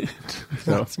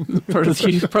 So. for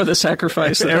the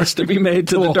sacrifice that has to be made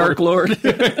to the Dark Lord.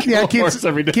 Yeah, keeps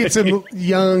him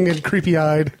young and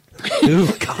creepy-eyed. Ooh,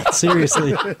 God,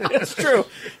 seriously. It's true.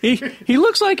 He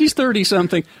looks like he's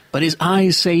 30-something, but his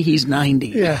eyes say he's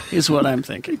 90, is what I'm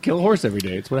thinking. Kill a horse every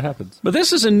day. It's what happens. But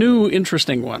this is a new,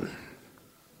 interesting one.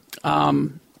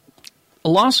 A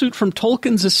lawsuit from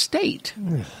Tolkien's estate.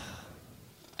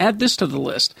 Add this to the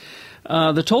list.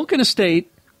 The Tolkien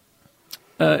estate,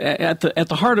 at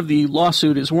the heart of the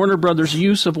lawsuit is Warner Brothers'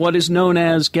 use of what is known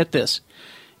as, get this,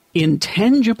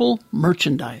 intangible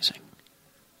merchandising.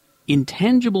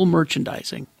 Intangible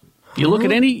merchandising. You look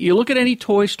at any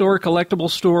toy store, collectible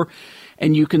store,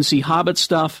 and you can see Hobbit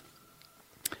stuff.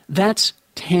 That's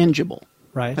tangible.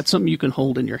 Right. That's something you can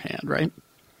hold in your hand, right?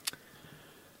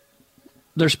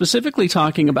 They're specifically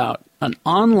talking about an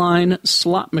online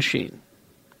slot machine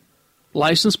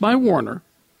licensed by Warner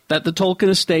that the Tolkien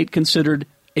estate considered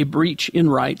a breach in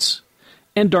rights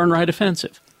and darn right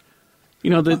offensive.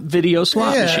 You know, the video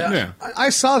slot machine. Yeah. I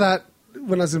saw that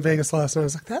when I was in Vegas last night. I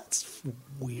was like, that's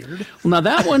weird. Well, now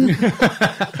that one,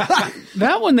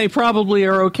 that one they probably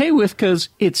are okay with because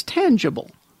it's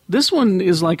tangible. This one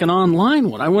is like an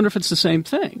online one. I wonder if it's the same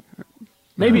thing.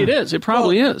 Maybe it is. It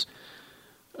probably is.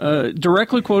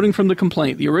 Directly quoting from the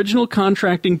complaint, the original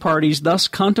contracting parties thus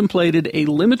contemplated a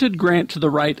limited grant to the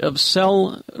right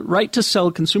to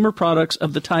sell consumer products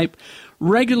of the type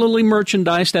regularly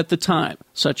merchandised at the time,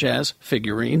 such as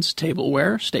figurines,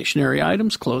 tableware, stationery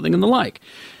items, clothing, and the like.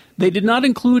 They did not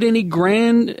include any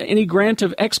grant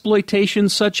of exploitation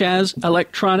such as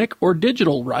electronic or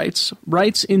digital rights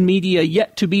in media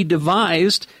yet to be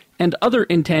devised, and other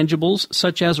intangibles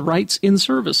such as rights in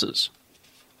services.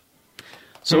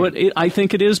 So I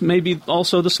think it is maybe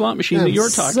also the slot machine that you're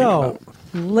talking about. So,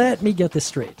 let me get this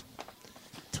straight.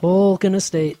 Tolkien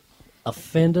Estate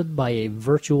offended by a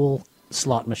virtual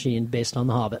slot machine based on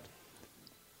The Hobbit.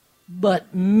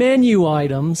 But menu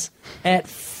items at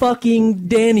fucking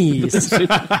Denny's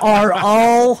are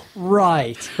all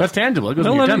right. That's tangible. It goes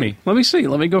in your tummy. Let me see.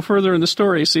 Let me go further in the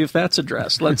story, see if that's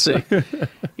addressed. Let's see.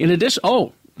 In addition,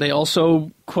 they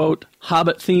also quote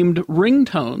Hobbit-themed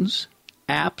ringtones,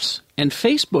 apps, and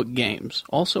Facebook games.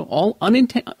 Also, all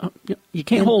you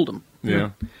can't hold them.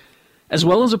 Yeah. As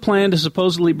well as a plan to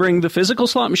supposedly bring the physical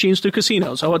slot machines to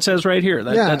casinos. Oh, it says right here.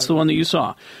 That's the one that you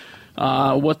saw.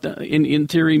 In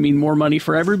theory mean more money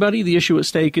for everybody. The issue at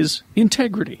stake is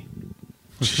integrity.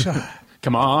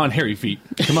 Come on, hairy feet.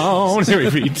 Come on, hairy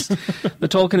feet. The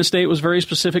Tolkien Estate was very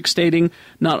specific, stating,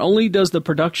 not only does the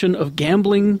production of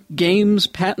gambling games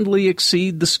patently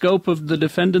exceed the scope of the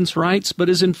defendant's rights, but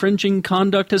his infringing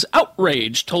conduct has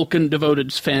outraged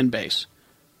Tolkien-devoted fan base,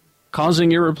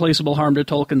 causing irreplaceable harm to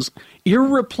Tolkien's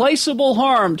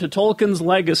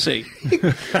legacy.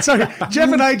 Sorry,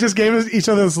 Jeff and I just gave each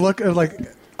other this look of like,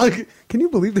 can you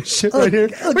believe this shit right here?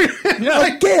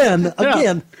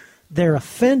 Again, they're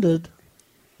offended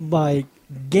by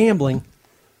gambling,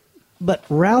 but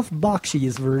Ralph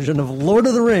Bakshi's version of Lord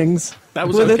of the Rings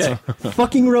with its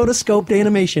fucking rotoscoped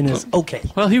animation is okay.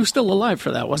 Well, he was still alive for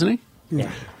that, wasn't he?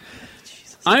 Yeah.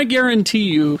 I guarantee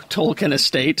you, Tolkien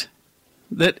Estate,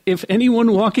 that if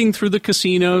anyone walking through the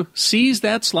casino sees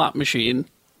that slot machine,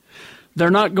 they're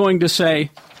not going to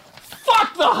say,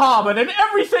 "Fuck the Hobbit and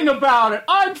everything about it.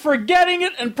 I'm forgetting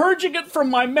it and purging it from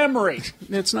my memory."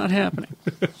 It's not happening.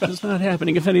 It's not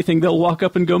happening. If anything, they'll walk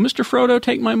up and go, "Mr. Frodo,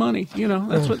 take my money." You know,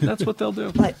 that's what they'll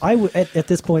do. I would, at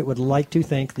this point, would like to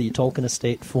thank the Tolkien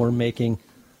Estate for making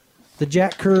the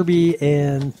Jack Kirby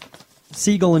and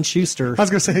Siegel and Schuster. I was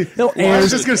going to say, I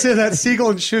was just going to say that Siegel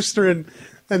and Schuster and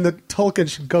the Tolkien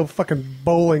should go fucking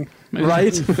bowling.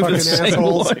 Right? Fucking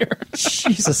assholes.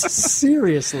 Jesus,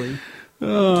 seriously. Get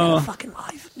a fucking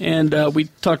life. And we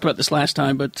talked about this last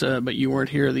time, but you weren't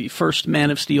here. The first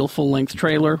Man of Steel full-length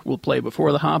trailer will play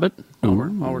before The Hobbit.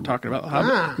 While we're talking about The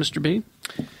Hobbit, Mr. B.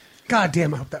 God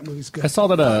damn, I hope that movie's good. I saw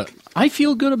that. I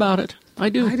feel good about it. I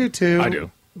do. I do too. I do.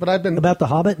 But I've been about The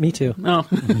Hobbit. Me too. No,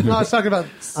 no, I was talking about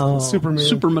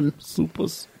Superman.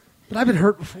 Supers. But I've been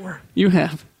hurt before. You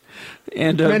have.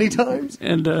 And many times.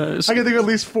 And I can think of at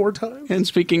least 4 times. And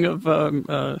speaking of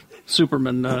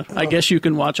Superman, I guess you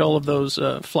can watch all of those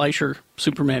Fleischer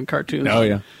Superman cartoons. Oh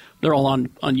yeah, they're all on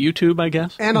YouTube, I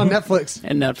guess, and on Netflix.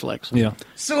 And Netflix. Yeah.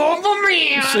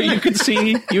 Superman. So you can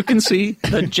see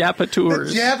the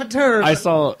Japateurs. The Japateurs. I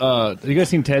saw. Have you guys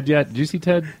seen Ted yet? Did you see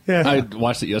Ted? Yeah. I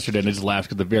watched it yesterday and I just laughed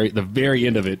because the very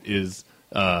end of it is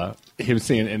him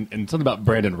saying and something about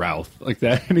Brandon Routh like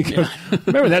that, and he goes,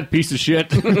 "Remember that piece of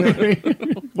shit?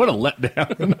 What a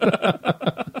letdown!"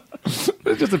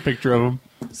 It's just a picture of him.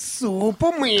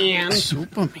 Superman.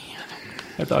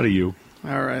 I thought of you.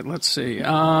 All right, let's see.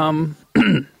 Everyone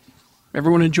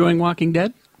enjoying Walking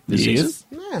Dead this season?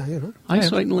 Yeah, you know. I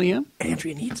certainly am.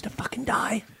 Andrea needs to fucking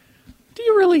die. Do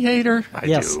you really hate her? I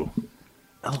do.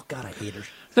 Oh, God, I hate her.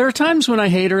 There are times when I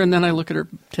hate her, and then I look at her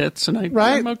tits, and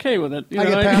I'm okay with it. I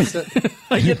get past it.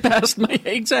 I get past my...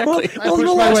 Exactly.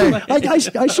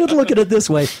 I should look at it this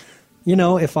way. You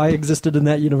know, if I existed in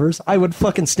that universe, I would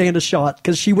fucking stand a shot,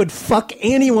 because she would fuck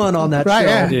anyone on that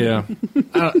show. Yeah.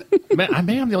 I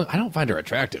don't find her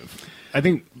attractive. I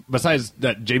think, besides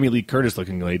that Jamie Lee Curtis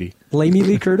looking lady. Lamie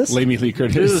Lee Curtis? Lamie Lee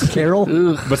Curtis. Carol?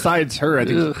 Besides her, I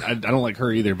think I don't like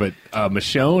her either, but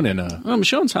Michonne and...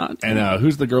 Michonne's hot. And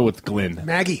who's the girl with Glenn?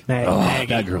 Maggie. Maggie.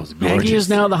 That girl's gorgeous. Maggie is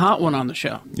now the hot one on the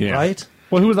show. Yeah. Right?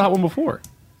 Well, who was the hot one before?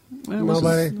 Well,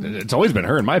 nobody. It's always been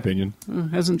her, in my opinion.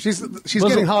 Hasn't she's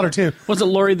getting hotter too? Was it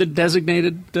Lori the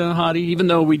designated hottie? Even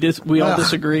though we all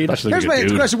disagreed. Here's my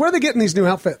question: where are they getting these new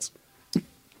outfits?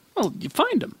 Well, you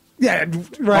find them. Yeah,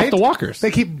 right. Off the walkers.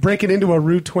 They keep breaking into a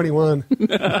Route 21,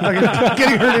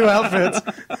 getting her new outfits,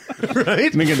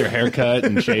 right? And they get their hair cut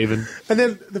and shaven. And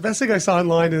then the best thing I saw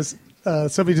online is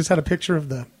somebody just had a picture of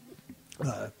the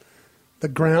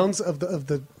grounds of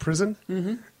the prison,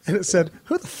 and it said,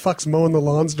 "Who the fuck's mowing the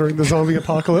lawns during the zombie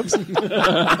apocalypse?"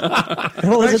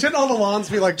 Right? Shouldn't all the lawns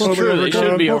be like totally true, they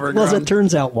should be overgrown. Well, as it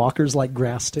turns out, walkers like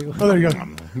grass too. Oh, there you go.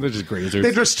 They're just grazers.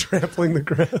 They're just trampling the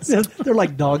grass. They're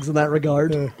like dogs in that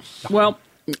regard. Well,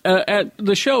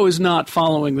 the show is not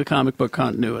following the comic book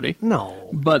continuity.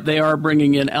 No. But they are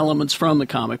bringing in elements from the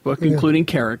comic book, including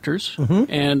characters.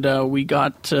 And we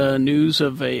got news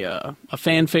of a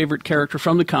fan favorite character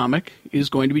from the comic is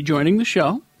going to be joining the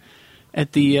show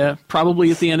at the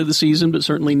probably at the end of the season, but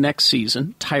certainly next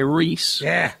season.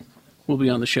 Tyrese will be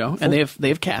on the show, and they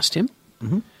have cast him.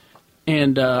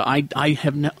 And I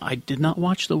did not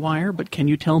watch The Wire, but can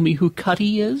you tell me who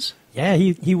Cutty is? Yeah,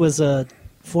 he was a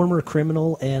former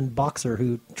criminal and boxer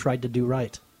who tried to do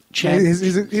right. Chad,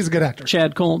 he's a good actor.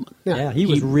 Chad Coleman. Yeah, he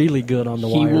was really good on The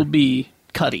Wire. He will be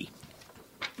Cutty.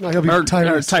 No, he'll be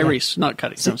Tyrese, not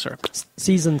Cutty. I'm sorry.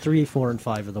 Season 3, 4, and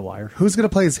 5 of The Wire. Who's going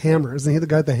to play his hammer? Isn't he the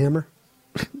guy with the hammer?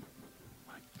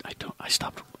 I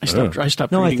stopped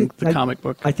reading the comic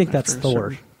book. I think that's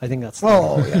Thor. I think that's Thor.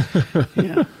 Oh, yeah.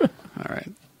 Yeah. All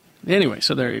right. Anyway,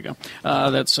 so there you go.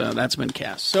 That's been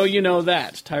cast. So you know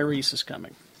that Tyrese is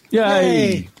coming.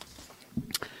 Yay!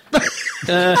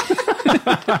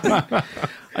 I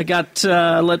got.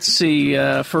 Let's see.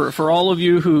 For all of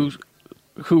you who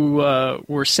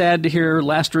were sad to hear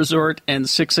Last Resort and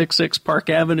 666 Park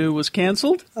Avenue was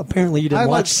canceled. Apparently, you didn't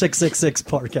watch 666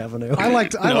 Park Avenue. I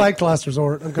liked Last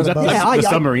Resort. I'm Was that the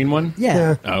submarine one?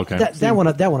 Yeah. Oh, okay. That one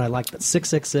I liked, but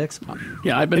 666.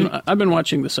 Yeah, I've been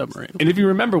watching The Submarine. And if you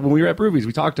remember, when we were at Broovies,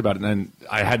 we talked about it, and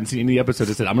I hadn't seen any episodes.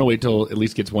 I said, I'm going to wait till at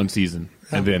least gets one season,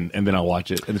 and then I'll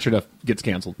watch it. And it sure enough gets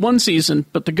canceled. One season,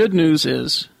 but the good news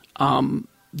is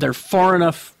they're far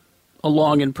enough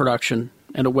along in production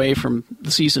and away from the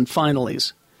season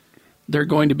finales. They're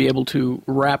going to be able to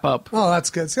wrap up. Oh, that's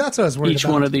good. See, that's what I was worried each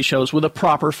about. one of these shows with a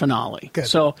proper finale. Good.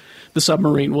 So the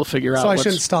Submarine will figure out. So I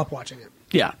shouldn't stop watching it.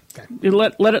 Yeah. Okay. You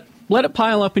let it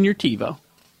pile up in your TiVo.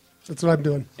 That's what I'm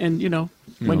doing. And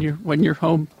when you're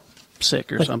home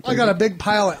sick or something. I got a big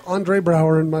pile of Andre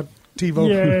Brower in my TiVo.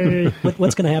 Yay.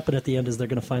 What's going to happen at the end is they're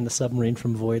going to find the submarine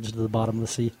from Voyage to the Bottom of the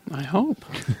Sea. I hope.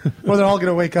 Or they're all going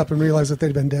to wake up and realize that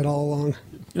they've been dead all along.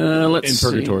 Let's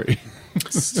in purgatory.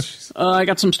 I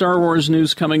got some Star Wars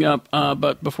news coming up,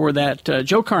 but before that,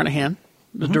 Joe Carnahan,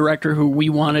 the director who we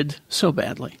wanted so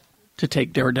badly to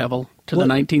take Daredevil to the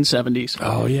 1970s.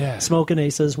 Oh, yeah. Smoking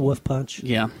Aces, Wolf Punch.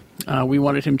 Yeah. We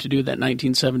wanted him to do that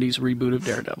 1970s reboot of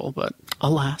Daredevil, but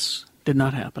alas, did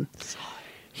not happen.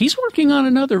 He's working on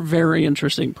another very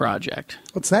interesting project.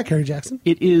 What's that, Kerry Jackson?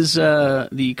 It is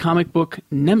the comic book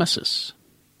Nemesis,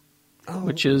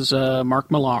 which is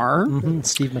Mark Millar.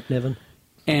 Steve McNiven.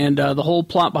 And the whole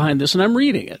plot behind this, and I'm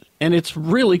reading it, and it's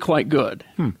really quite good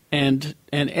and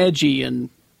edgy and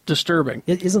disturbing.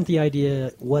 Isn't the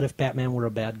idea, what if Batman were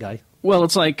a bad guy? Well,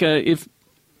 it's like if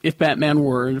Batman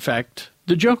were, in fact,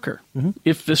 the Joker.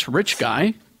 If this rich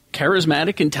guy,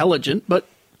 charismatic, intelligent, but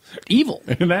evil.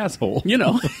 An asshole.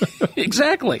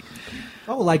 Exactly.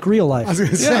 Oh, like real life. I was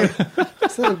going to say,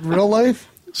 is that real life?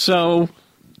 So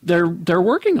they're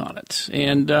working on it,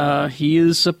 and he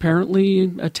is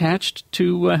apparently attached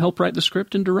to help write the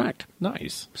script and direct.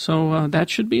 Nice. So that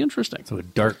should be interesting. So a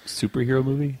dark superhero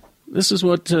movie? This is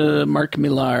what Mark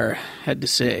Millar had to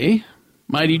say.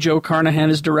 Mighty Joe Carnahan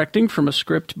is directing from a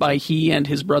script by he and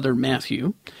his brother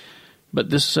Matthew. But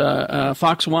this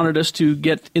Fox wanted us to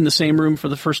get in the same room for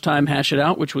the first time, hash it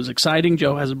out, which was exciting.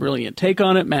 Joe has a brilliant take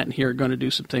on it. Matt and he are going to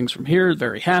do some things from here.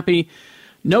 Very happy.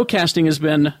 No casting has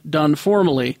been done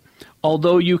formally,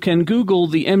 although you can Google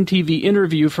the MTV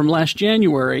interview from last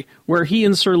January where he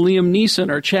and Sir Liam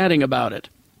Neeson are chatting about it.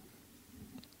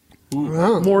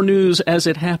 Wow. More news as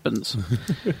it happens.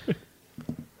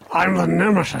 I'm the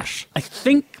Nemesis. I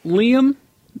think Liam,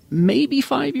 maybe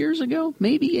 5 years ago,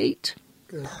 maybe 8.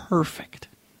 Perfect.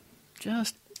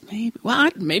 Just maybe.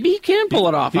 Well, maybe he can pull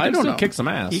it off. He I can don't still know. kick some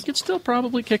ass. He could still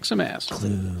probably kick some ass.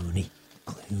 Clooney.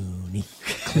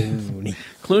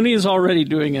 Clooney is already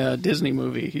doing a Disney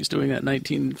movie. He's doing that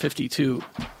 1952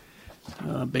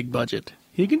 big budget.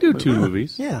 He can do 2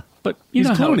 movies. Yeah. But He's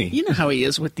you Clooney. know how he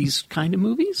is with these kind of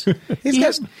movies. he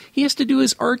has to do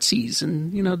his artsies,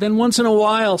 and then once in a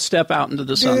while step out into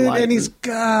the sunlight. And he's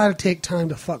got to take time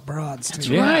to fuck broads, too. That's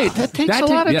right. That takes a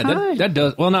lot of time. That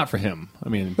does. Well, not for him. I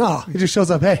mean, No, he just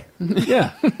shows up, hey,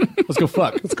 yeah. Let's go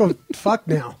fuck. let's go fuck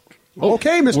now.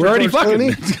 Okay, Mr. We're already George fucking.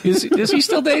 Clooney. Is he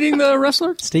still dating the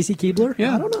wrestler? Stacy Keibler?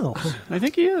 Yeah. I don't know. I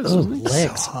think he is. Oh, isn't he?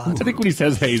 legs. I think when he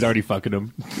says, "Hey," he's already fucking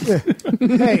him. Hey,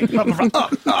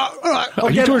 Are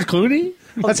you George Clooney?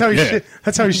 that's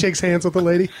how he shakes hands with the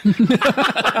lady.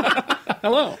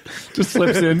 Hello. Just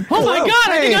slips in. Oh my God!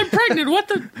 I Hey. think I'm pregnant. What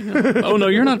the? Oh no,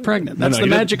 you're not pregnant. That's no, the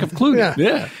you're- magic of Clooney. Yeah.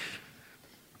 Yeah.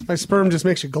 My sperm just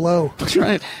makes you glow. That's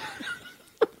right.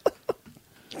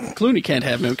 Clooney can't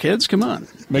have no kids. Come on.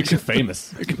 Makes you famous.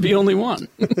 There could be only one.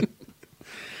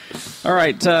 All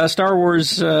right, Star Wars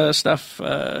stuff.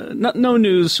 No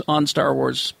news on Star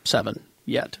Wars 7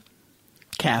 yet.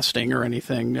 Casting or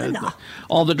anything.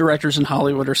 All the directors in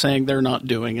Hollywood are saying they're not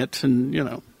doing it, and you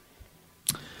know.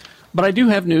 But I do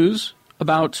have news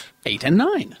about 8 and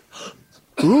 9.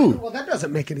 Ooh. Well, that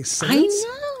doesn't make any sense. I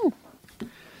know.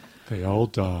 They all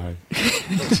die.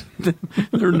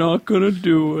 They're not going to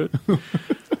do it.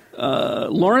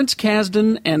 Lawrence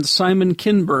Kasdan and Simon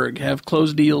Kinberg have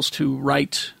closed deals to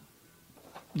write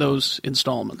those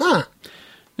installments. Huh.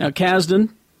 Now, Kasdan,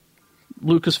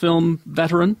 Lucasfilm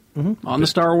veteran on the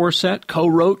Star Wars set,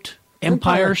 co-wrote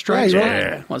Empire Strikes Right, Back.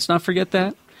 yeah. Let's not forget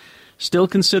that. Still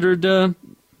considered the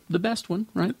best one,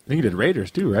 right? I think he did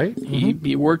Raiders too, right?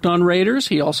 He worked on Raiders.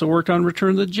 He also worked on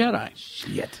Return of the Jedi.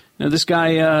 Shit. Now, this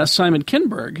guy, Simon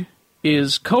Kinberg,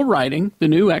 is co-writing the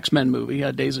new X-Men movie,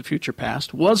 Days of Future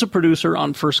Past, was a producer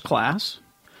on First Class,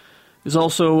 is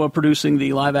also producing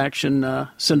the live-action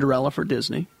Cinderella for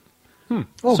Disney.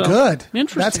 Oh, So, good.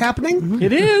 interesting. That's happening?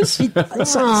 It is.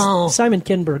 Oh. Simon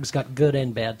Kinberg's got good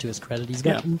and bad to his credit. He's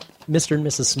got Mr. and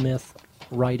Mrs. Smith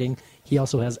writing. He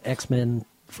also has X-Men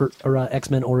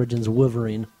X-Men Origins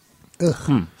Wolverine.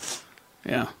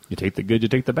 Yeah. You take the good, you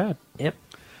take the bad. Yep.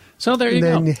 So there you And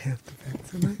then go. you have to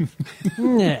fix it.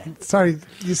 Yeah. Sorry,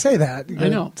 you say that. You I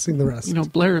gotta know. Sing the rest. You know,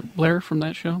 Blair from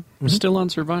that show was still on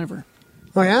Survivor.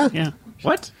 Oh, yeah? Yeah.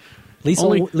 What? Lisa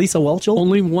Only- Welchel?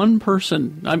 Only one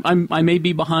person. I may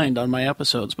be behind on my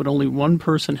episodes, but only one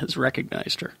person has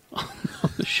recognized her on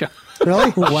the show.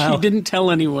 Really? Wow. She didn't tell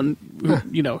anyone,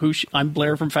 I'm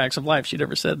Blair from Facts of Life. She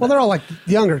never said that. Well, they're all like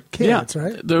younger kids, yeah.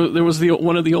 right? There was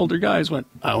one of the older guys went,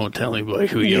 I won't tell anybody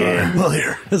who you are.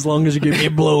 Blair. As long as you give me a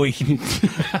blowy.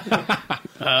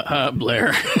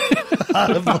 Blair.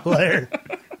 Blair.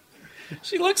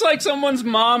 She looks like someone's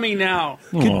mommy now.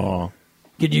 Aw.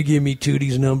 Could you give me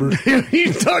Tootie's number?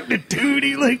 He's talking to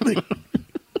Tootie lately.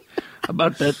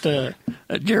 About that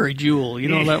Jerry Jewell, you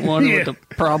know that one with the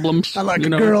problems? I like you a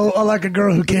know? girl. I like a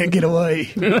girl who can't get away.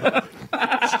 How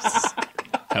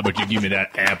about you give me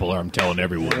that apple or I'm telling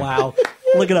everyone? Wow.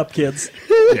 Look it up, kids.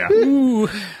 Yeah.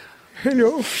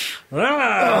 Hello.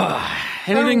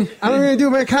 Anything? I'm going to do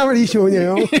my comedy show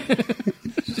now.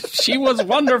 She was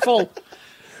wonderful.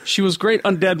 She was great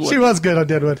on Deadwood. She was good on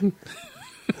Deadwood.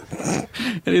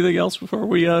 Anything else before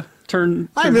we turn?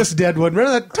 I miss Deadwood.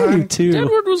 Remember that time? Too.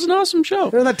 Deadwood was an awesome show.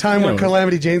 Remember that time when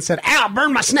Calamity Jane said, "Ow,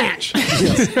 burn my snatch."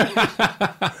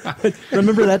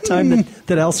 Remember that time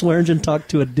that Al Swearingen talked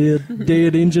to a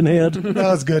dead engine head? That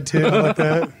was good too. I like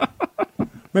that.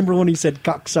 Remember when he said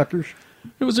cocksuckers?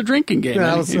 It was a drinking game.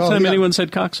 Yeah, Anytime yeah. anyone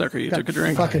said cocksucker, you took a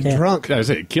drink. Fucking Yeah. drunk. I was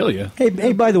saying, kill you. Hey,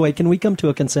 by the way, can we come to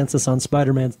a consensus on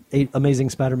Amazing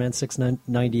Spider-Man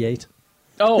 698?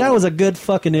 Oh, That was a good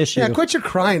fucking issue. Yeah, quit your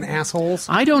crying, assholes.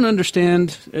 I don't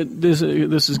understand. This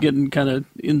is getting kind of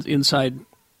inside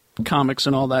comics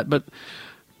and all that, but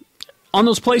on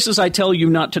those places I tell you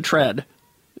not to tread,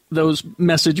 those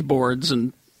message boards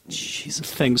and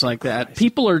things like that,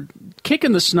 people are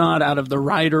kicking the snot out of the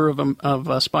writer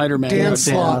of Spider-Man, Dan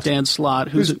Slott. Dan Slott,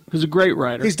 who's a great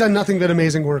writer. He's done nothing but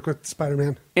amazing work with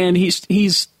Spider-Man. And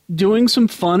he's doing some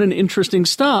fun and interesting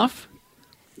stuff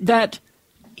that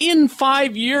in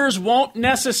 5 years won't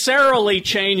necessarily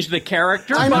change the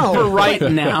character, I but know. for right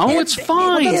now, it's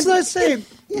fine. That's what I say.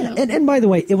 Yeah, and by the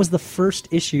way, it was the first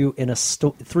issue in a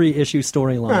 3-issue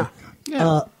storyline.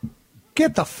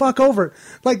 Get the fuck over it.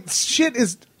 Like, shit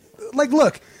is... Like,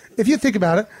 look, if you think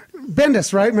about it,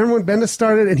 Bendis, right? Remember when Bendis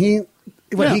started and he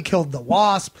killed the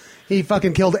Wasp? He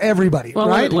fucking killed everybody, Well,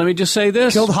 right? let me just say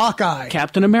this. Killed Hawkeye.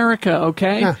 Captain America,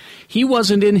 okay? Yeah. He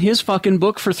wasn't in his fucking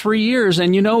book for 3 years,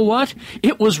 and you know what?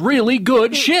 It was really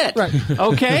good shit. Right.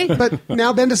 Okay? But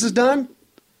now Bendis is done.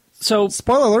 So,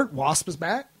 Spoiler alert, Wasp is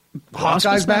back. Wasp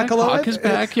Hawkeye's is back, back alive. Hawk is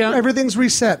back, yeah. Everything's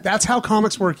reset. That's how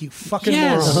comics work, you fucking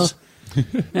Yes. morons.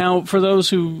 now, for those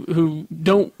who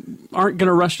aren't going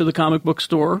to rush to the comic book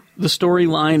store, the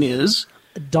storyline is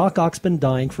Doc Ock's been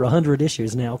dying for 100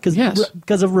 issues now because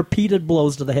Yes. of repeated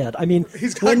blows to the head. I mean,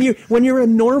 when you're a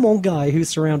normal guy who's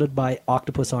surrounded by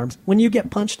octopus arms, when you get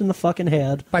punched in the fucking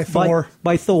head By Thor.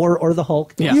 by Thor or the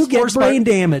Hulk, Yeah. you get Or brain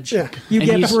damage. Yeah. You And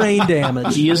get he's- brain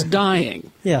damage. He is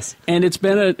dying. Yes. And it's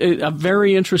been a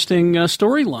very interesting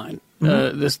storyline,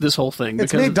 this whole thing.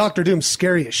 It's because made Doctor Doom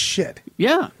scary as shit.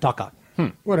 Yeah. Doc Ock.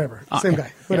 Whatever. Same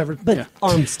guy. Whatever. But-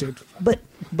 Arms, dude.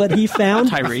 But he found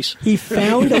Tyrese. He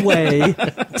found a way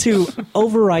to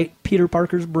overwrite Peter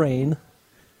Parker's brain.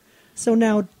 So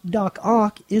now Doc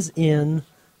Ock is in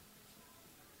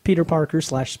Peter Parker /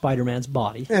 Spider-Man's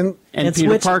body. And And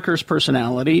Peter Parker's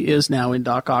personality is now in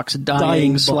Doc Ock's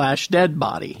dying / dead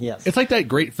body. Yes. It's like that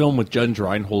great film with Judge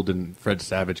Reinhold and Fred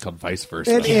Savage called Vice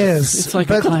Versa. it is. It's like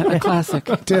but a classic.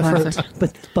 different. Classic.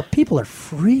 But people are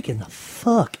freaking the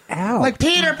fuck out. Like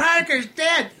Peter Parker's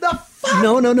dead. The fuck?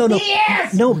 no.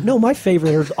 Yes! No, my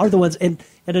favorite are the ones, and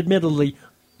admittedly,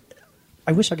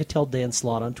 I wish I could tell Dan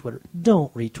Slott on Twitter,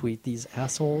 don't retweet these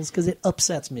assholes, because it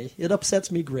upsets me. It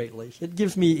upsets me greatly. It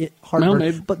gives me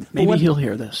heartburn. Well, maybe he'll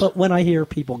hear this. But when I hear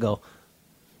people go,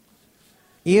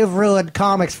 "You've ruined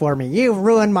comics for me. You've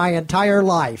ruined my entire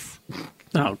life."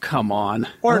 Oh, come on.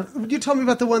 Or you told me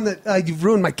about the one that you've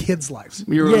ruined my kids' lives.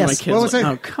 You ruined Yes. my kids. What was it?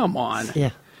 Oh, come on.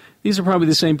 Yeah. These are probably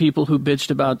the same people who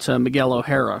bitched about Miguel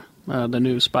O'Hara, the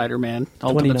new Spider-Man,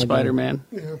 Ultimate 2099.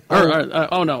 Spider-Man.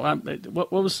 Oh, no.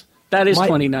 What was... That is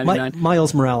 2099.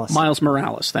 Miles Morales. Miles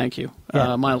Morales, thank you.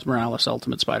 Yeah. Miles Morales,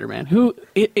 Ultimate Spider-Man, who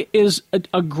is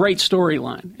a great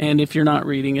storyline. And if you're not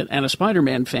reading it and a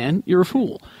Spider-Man fan, you're a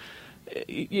fool.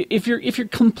 If you're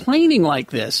complaining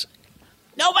like this,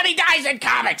 nobody dies in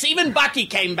comics. Even Bucky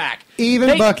came back.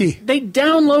 Bucky. They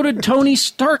downloaded Tony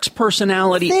Stark's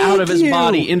personality out of his you.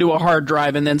 body into a hard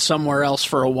drive and then somewhere else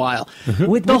for a while.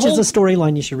 which is a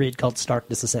storyline you should read called Stark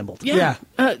Disassembled. Yeah.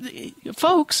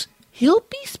 Folks, he'll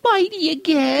be Spidey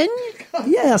again.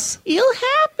 Yes. It'll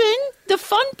happen. The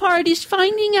fun part is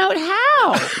finding out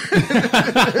how.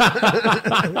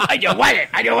 I don't want it.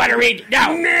 I don't want to read.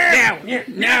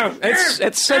 No.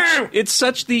 It's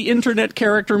such the internet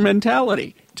character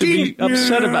mentality to be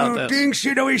upset about this. Things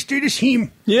should always stay the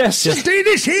same. Yes. Stay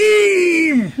the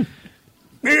same.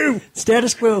 No.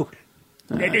 Status quo.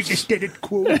 That is a status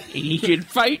quo. He should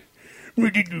fight.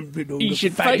 He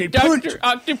should fight Dr.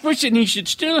 Octopus, and he should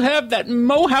still have that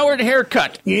Mo Howard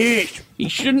haircut. Yes. He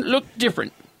shouldn't look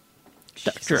different.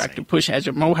 Dr. Octopus has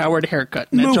a Mo Howard haircut,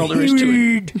 and that's all there is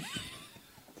to it.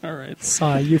 All right.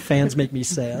 Sigh, you fans make me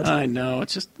sad. I know.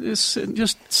 It's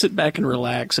just sit back and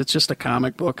relax. It's just a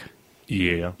comic book.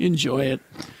 Yeah. Enjoy it.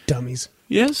 Dummies.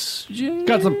 Yes, Jay?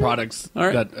 Got some products All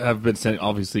right. that have been sent,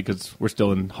 obviously, because we're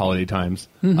still in holiday times.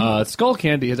 Mm-hmm. Skull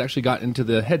Candy has actually got into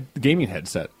the gaming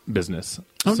headset business.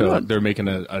 Oh, so good. they're making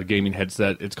a gaming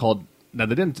headset. It's called, now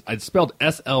they didn't, it's spelled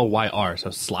SLYR, so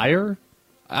Slayer?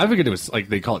 I figured it was like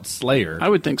they call it Slayer. I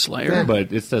would think Slayer. Yeah.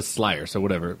 But it says Slayer, so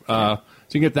whatever. So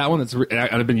you can get that one.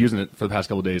 I've been using it for the past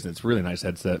couple of days, and it's a really nice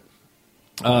headset.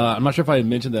 I'm not sure if I had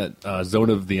mentioned that Zone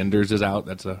of the Enders is out.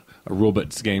 That's a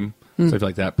rule-based game, so I feel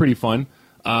like that. Pretty fun.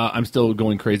 I'm still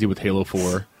going crazy with Halo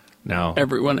 4 now.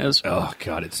 Everyone is. Oh,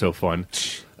 God, it's so fun.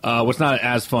 What's not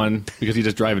as fun, because you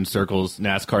just drive in circles,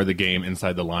 NASCAR the game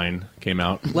Inside the Line came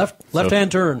out.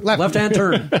 Left-hand turn. Left-hand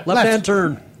turn. Left-hand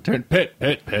turn. Turn, pit.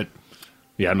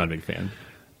 Yeah, I'm not a big fan.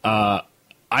 I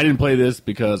didn't play this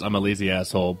because I'm a lazy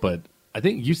asshole, but I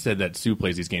think you said that Sue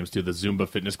plays these games too, the Zumba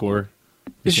Fitness Core.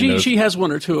 She has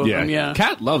one or two of them, yeah.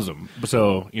 Kat loves them.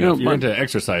 So, if you're into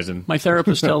exercising. My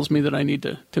therapist tells me that I need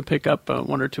to pick up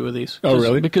one or two of these. Oh,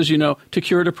 really? Because, to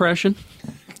cure depression,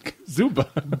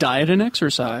 Zumba. diet and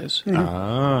exercise.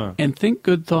 And think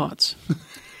good thoughts.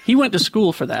 He went to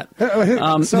school for that.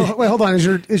 So wait, hold on.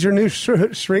 Is your new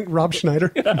shrink Rob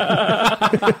Schneider?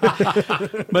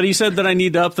 But he said that I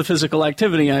need to up the physical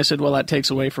activity. I said, well, that takes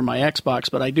away from my Xbox,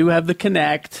 but I do have the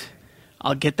Kinect.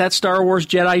 I'll get that Star Wars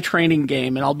Jedi training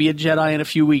game, and I'll be a Jedi in a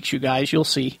few weeks, you guys. You'll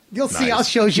see. You'll see. I'll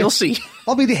show you. You'll see.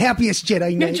 I'll be the happiest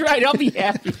Jedi Knight. That's right. I'll be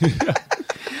happy.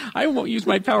 I won't use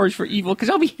my powers for evil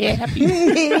because I'll be happy.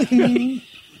 Yippee!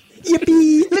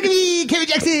 Look at me, Kerry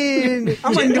Jackson.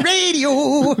 I'm on the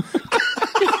radio.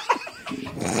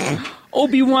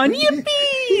 Obi-Wan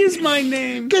Yippee is my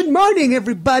name. Good morning,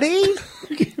 everybody.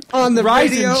 On the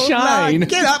Rise radio. and shine.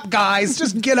 Get up, guys.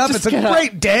 Just get up. Just it's a get up.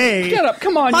 great day. Get up.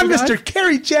 Come on, I'm you guys. Mr.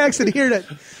 Kerry Jackson here to...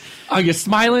 Are you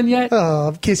smiling yet? Oh,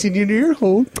 I'm kissing you near your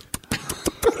hole.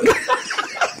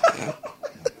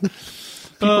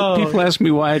 People ask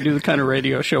me why I do the kind of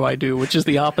radio show I do, which is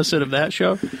the opposite of that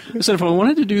show. I said if I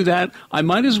wanted to do that, I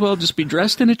might as well just be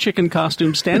dressed in a chicken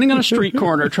costume, standing on a street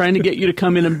corner, trying to get you to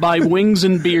come in and buy wings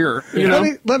and beer. You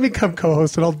know? Let me come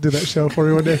co-host, and I'll do that show for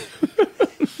you one day.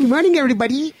 Good morning,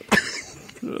 everybody.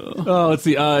 Let's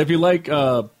see. If you like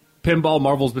pinball,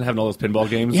 Marvel's been having all those pinball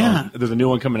games. Yeah. There's a new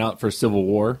one coming out for Civil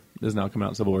War. There's now coming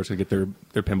out Civil War to get their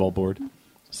pinball board.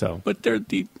 So, But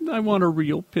I want a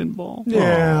real pinball.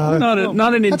 Yeah.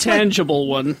 Not an intangible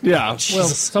one. yeah. Well,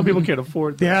 some people can't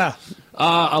afford that. Yeah.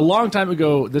 A long time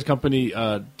ago, this company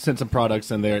sent some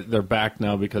products, and they're back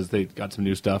now because they got some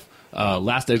new stuff.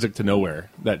 Last Exit to Nowhere,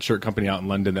 that shirt company out in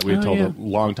London that we had told a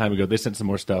long time ago, they sent some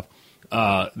more stuff.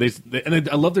 I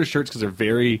love their shirts because they're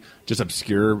very just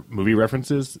obscure movie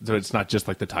references. So it's not just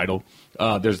like the title.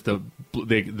 There's the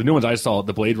new ones I saw.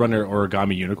 The Blade Runner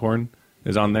Origami Unicorn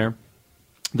is on there.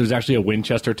 There's actually a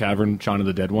Winchester Tavern Shaun of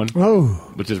the Dead one,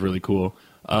 which is really cool.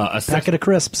 Packet of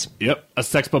crisps. Yep, a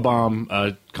Sexpa Bomb,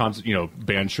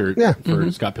 band shirt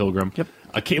for Scott Pilgrim. Yep,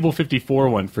 a Cable 54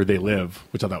 one for They Live,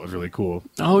 which I thought was really cool.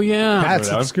 Oh yeah, That's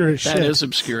obscure shit. That is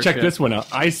obscure. Check shit. this one out.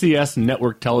 ICS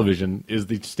Network Television is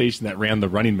the station that ran The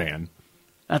Running Man.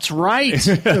 That's right.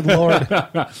 Good Lord.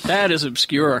 That is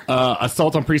obscure.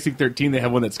 Assault on Precinct 13. They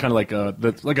have one that's kind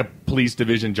of like a police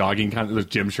division jogging kind of those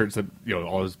gym shirts that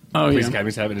all those police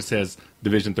academies have, and it says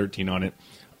Division 13 on it.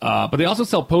 But they also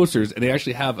sell posters, and they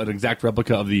actually have an exact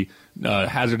replica of the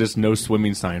hazardous no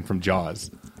swimming sign from Jaws,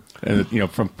 and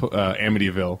from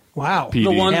Amityville. Wow.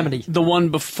 PD. The one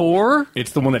before.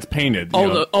 It's the one that's painted.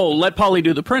 Let Polly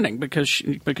do the printing because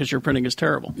your printing is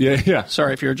terrible. Yeah.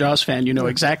 Sorry, if you're a Jaws fan, you know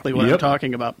exactly what I'm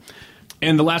talking about.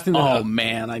 And the last thing.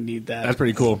 Man, I need that. That's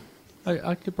pretty cool.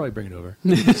 I could probably bring it over.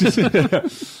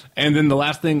 And then the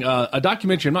last thing, a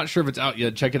documentary. I'm not sure if it's out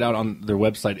yet. Check it out on their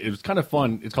website. It was kind of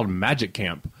fun. It's called Magic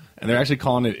Camp, and they're actually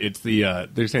calling it. It's the.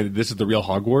 They're saying that this is the real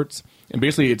Hogwarts, and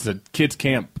basically it's a kids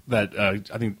camp that I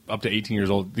think up to 18 years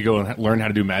old. They go and learn how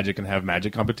to do magic and have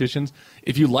magic competitions.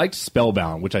 If you liked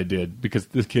Spellbound, which I did, because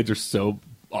the kids are so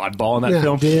oddball in that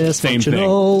film.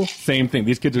 Same thing.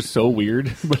 These kids are so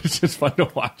weird, but it's just fun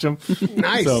to watch them.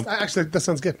 Nice. Actually, that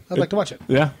sounds good. I'd like to watch it.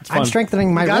 Yeah, it's fun. I'm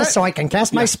strengthening my wrist so I can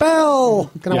cast my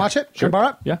spell. Can I watch it? Sure. Can I borrow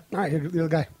it? Yeah. All right, you're the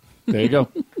guy. There you go.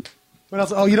 What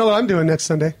else? Oh, you know what I'm doing next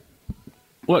Sunday?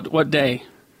 What day?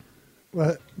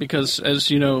 What? Because, as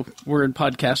you know, we're in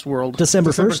podcast world.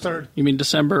 December 3rd. You mean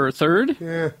December 3rd?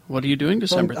 Yeah. What are you doing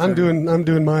December 3rd? I'm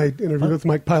doing my interview with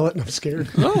Mike Pilot, and I'm scared.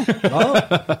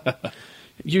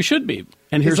 You should be.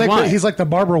 And here's why. He's like the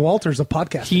Barbara Walters of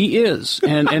podcasting. He is.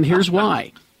 And here's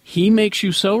why. He makes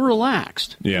you so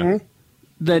relaxed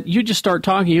that you just start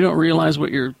talking. You don't realize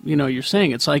what you're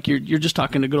saying. It's like you're just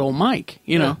talking to good old Mike,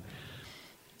 know.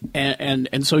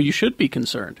 And so you should be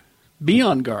concerned. Be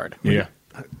on guard. Yeah.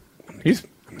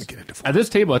 At this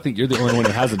table, I think you're the only one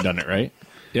who hasn't done it, right?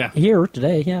 Yeah. Here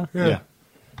today, yeah.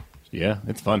 Yeah,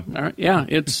 it's fun. All right. Yeah,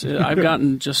 it's. I've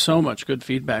gotten just so much good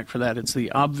feedback for that. It's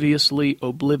the Obviously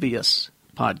Oblivious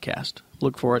podcast.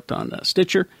 Look for it on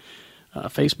Stitcher,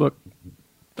 Facebook.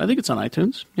 I think it's on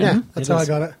iTunes. Yeah, that's how I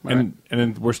got it. And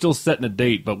then we're still setting a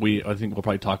date, but I think we'll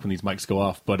probably talk when these mics go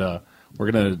off. But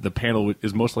the panel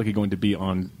is most likely going to be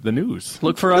on the news.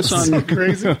 Look for us on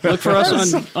Look for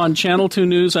us on Channel 2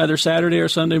 News either Saturday or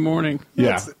Sunday morning.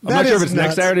 Yeah, I'm not sure if it's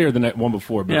next Saturday or the one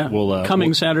before. But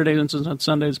we'll Saturday and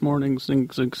Sundays mornings.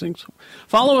 Things.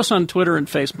 Follow us on Twitter and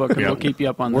Facebook, and we'll keep you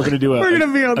up on. We're going to do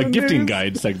a gifting news.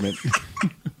 guide segment.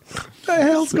 What the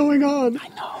hell's going on? I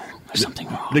know there's something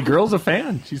wrong. The girl's a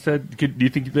fan. She said, "Do you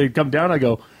think they'd come down?" I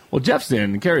go, "Well, Jeff's in,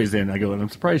 and Carrie's in." I go, and I'm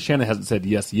surprised Shannon hasn't said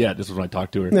yes yet. This was when I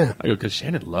talked to her. Yeah. I go, because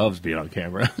Shannon loves being on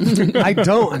camera. I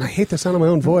don't, and I hate the sound of my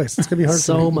own voice. It's going to be hard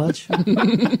so much.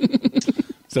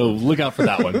 So look out for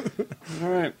that one. All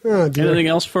right. Oh, anything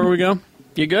else before we go?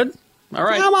 You good? All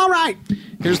right. I'm all right.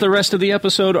 Here's the rest of the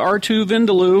episode. R2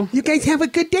 Vindaloo. You guys have a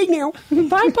good day now.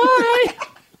 Bye-bye.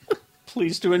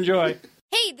 Please to enjoy.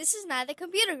 Hey, this is Nye the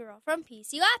Computer Girl from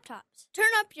PC Laptops. Turn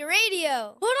up your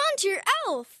radio. Hold on to your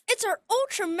elf. It's our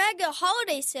ultra mega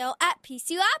holiday sale at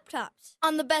PC Laptops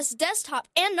on the best desktop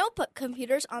and notebook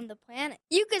computers on the planet.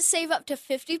 You could save up to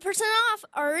 50% off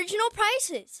our original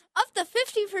prices. Up to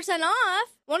 50%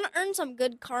 off. Want to earn some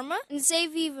good karma and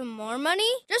save even more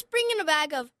money? Just bring in a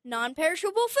bag of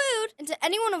non-perishable food into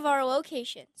any one of our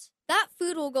locations. That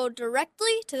food will go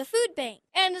directly to the food bank.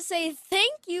 And to say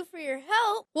thank you for your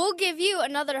help, we'll give you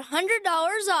another $100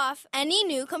 off any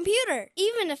new computer,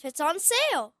 even if it's on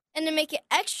sale. And to make it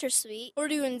extra sweet, we're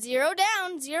doing 0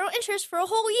 down, 0 interest for a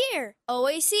whole year.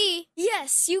 OAC.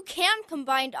 Yes, you can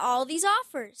combine all these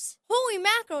offers. Holy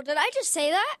mackerel, did I just say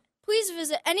that? Please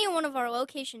visit any one of our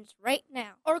locations right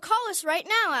now or call us right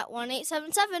now at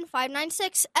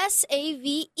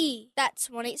 1-877-596-SAVE. That's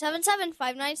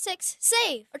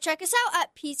 1-877-596-SAVE. Or check us out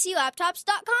at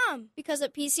PCLaptops.com because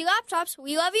at PC Laptops,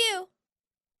 we love you.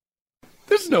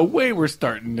 There's no way we're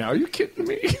starting now. Are you kidding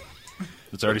me?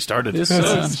 It's already started. This,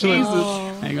 Jesus.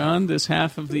 hang on. This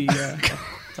half of the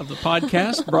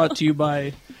podcast brought to you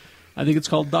by, I think it's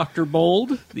called Dr.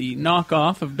 Bold, the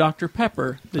knockoff of Dr.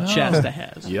 Pepper that Shasta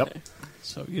has. Yep. Okay.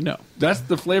 So you know. That's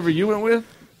the flavor you went with?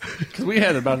 Because we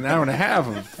had about an hour and a half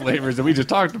of flavors that we just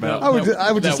talked about. I would just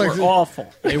that like were to,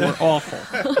 awful. They were awful.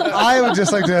 I would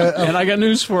just like to. And I got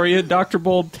news for you. Dr.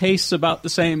 Bold tastes about the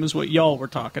same as what y'all were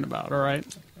talking about, all right?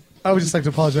 I would just like to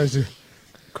apologize to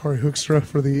Corey Hoekstra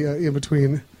for the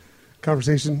in-between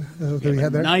conversation that we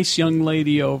had there. Nice young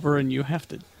lady over, and you have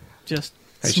to just...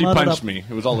 Hey, she Smut it punched up. me.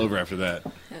 It was all over after that.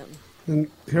 And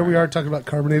here we are talking about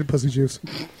carbonated pussy juice.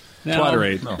 Now,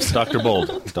 Twatterade. No, Dr.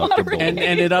 Bold. Dr. Bold. and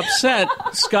it upset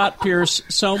Scott Pierce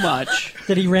so much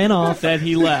That he ran off. that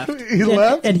he left. He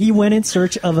left? And he went in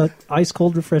search of a ice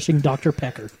cold, refreshing Dr.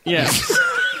 Pecker. Yes.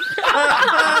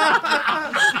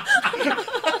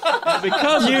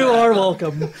 Because You are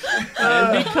welcome.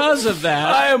 and because of that,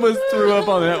 I almost threw up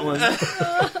on that one.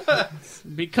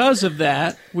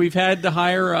 we've had to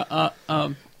hire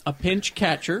a pinch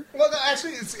catcher Well, no,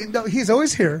 actually, he's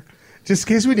always here, just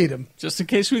in case we need him. just in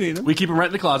case we need him. We keep him right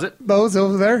in the closet. Bo's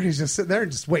over there. He's just sitting there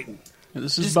and just waiting. And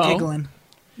this is Just Bo. giggling.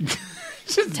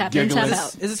 Tap in, tap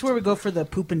out. Is this where we go for the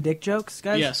poop and dick jokes,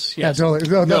 guys? Yes, Yeah, yes. totally.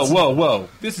 No, No, that's- whoa.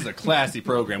 This is a classy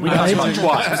program. We talk about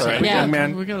twats, all right, Yeah. young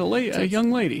man? We got a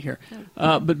young lady here,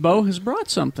 but Bo has brought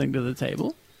something to the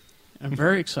table. I'm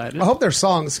very excited. I hope they're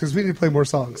songs because we need to play more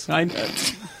songs.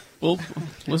 Well,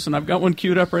 listen, I've got one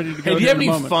queued up ready to go. Hey, do you have in a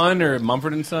any moment. fun or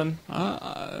Mumford & Son?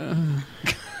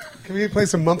 Can we play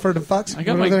some Mumford and Fox? I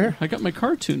got over there? my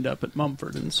car tuned up at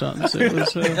Mumford and Sons. It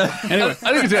was anyway.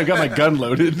 I think I got my gun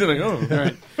loaded. Like,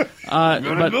 oh. All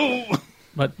right,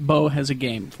 but Bo has a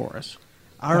game for us.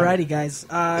 Alrighty, guys.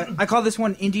 I call this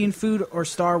one Indian food or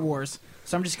Star Wars.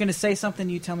 So I'm just going to say something.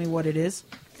 You tell me what it is.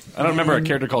 I don't remember a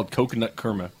character called Coconut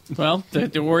Kurma. Well,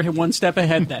 we're one step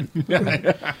ahead then.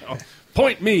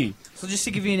 Point me. So just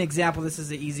to give you an example, this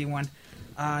is an easy one.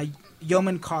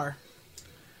 Yeoman Car.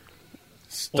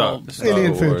 Star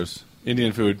Indian food. Wars.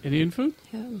 Indian food. Indian food?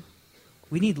 Yeah.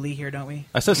 We need Lee here, don't we?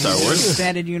 I said Star Wars.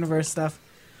 Expanded universe stuff.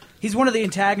 He's one of the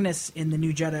antagonists in the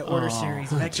new Jedi Order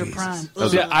series, Vector Jesus. Prime.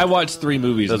 Yeah, I watched 3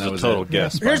 movies. That's and that a was total it.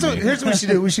 guess. by Here's me. what we should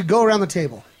do. We should go around the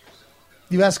table.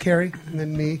 You ask Carrie, and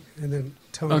then me, and then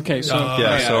Tony. Okay, so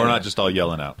So we're not just all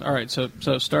yelling out. all right, so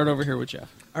start over here with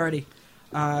Jeff. Alrighty.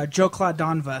 Joe Claude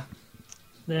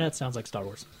Yeah, it sounds like Star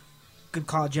Wars. Good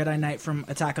call. Jedi Knight from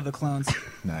Attack of the Clones.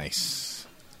 Nice.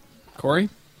 Corey?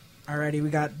 Alrighty, we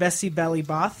got Bessie Belly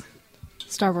Both.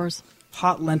 Star Wars.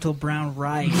 Hot lentil brown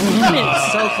rice.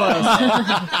 So close.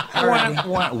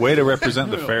 Alrighty. Way to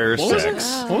represent the fair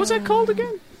sex. What was that called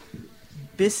again?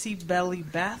 Bissy Belly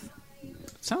Bath.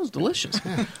 Sounds delicious.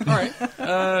 All right.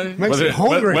 Makes me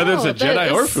hungry. Whether it's a Oh, that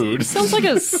Jedi or is- food. Sounds like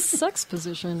a sex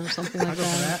position or something like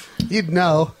that. You'd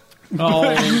know.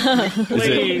 Oh,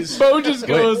 please. Bo just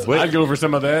goes, wait. I'd go for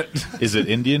some of that. Is it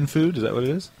Indian food? Is that what it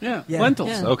is? Yeah, Yeah. lentils.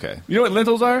 Yeah. Okay. You know what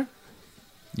lentils are?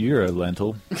 You're a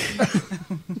lentil.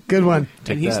 Good one.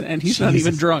 Take And that. he's not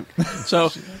even drunk.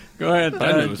 So go ahead.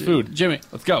 I knew it was food. Jimmy.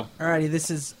 Let's go. Alrighty, this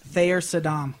is Thayer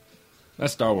Saddam.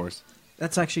 That's Star Wars.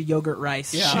 That's actually yogurt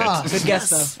rice. Yeah. Good guess,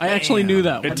 though. I actually knew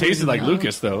that It one. tasted like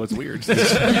Lucas, though. It's weird. You said All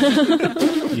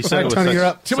it right, with Tony, such, you're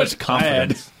up. Too much such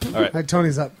confidence. All right, All right,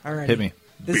 Tony's up. Alrighty. hit me.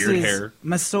 This Beard is hair.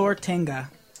 Masor Tenga.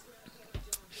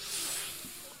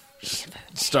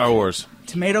 Star Wars.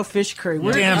 Tomato fish curry.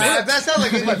 That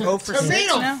sounds like Go for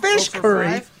tomato 6 now? fish Go for curry.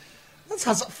 5? That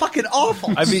sounds fucking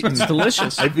awful. I've eaten. It's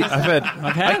delicious. I've had.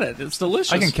 I've had it. It's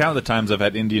delicious. I can count the times I've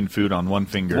had Indian food on one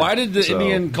finger. Why did the So-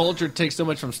 Indian culture take so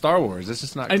much from Star Wars? It's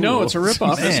just not cool. I know, it's a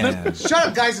ripoff, isn't it? Man. Shut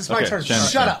up, guys. It's my Okay, turn. Shannon's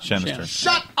Shut turn. up. Shannon's turn.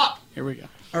 Shut up. Here we go.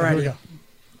 Here we Alrighty. go.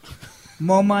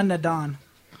 Moma Nadan.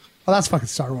 Oh, that's fucking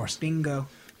Star Wars. Bingo.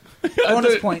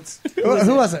 Bonus points.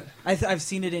 Who was it? I've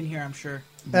seen it in here, I'm sure.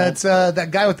 It's that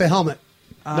guy with the helmet.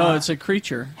 No, it's a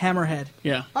creature. Hammerhead.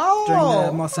 Yeah. During the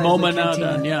Oh. Mos Eisley Moma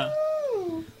Cantina. Nadan, yeah.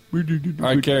 All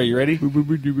right, Carrie, you ready?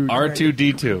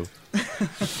 R2-D2.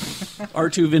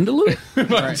 R2 Vindaloo?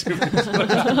 Right.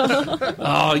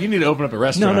 Oh, you need to open up a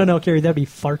restaurant. No, Carrie, that'd be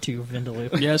far too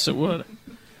Vindaloo. Yes, it would.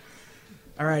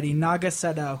 Alrighty, Naga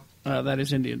Sedo. That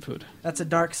is Indian food. That's a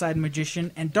dark side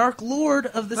magician and dark lord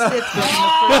of the Sith.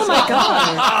 Oh my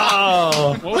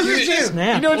god! What was it?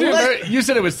 Snap. You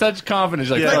said it with such confidence.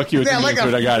 Like, fuck you, it's Indian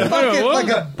food. I got it. Like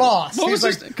a boss. What He's was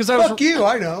like, this? 'Cause I was- fuck you,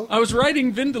 I know. I was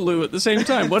writing Vindaloo at the same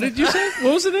time. What did you say?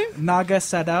 What was the name? Naga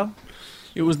Sadao.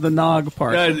 It was the Nog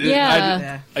part.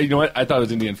 Yeah. You know what? I thought it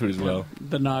was Indian food as well.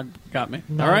 The Nog got me.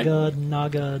 All right.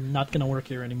 Naga, not going to work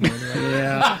here anymore. Anyway.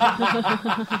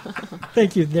 Yeah.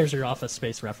 Thank you. There's your Office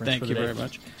Space reference. Thank for you the day. very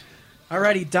much.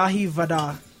 Alrighty, dahi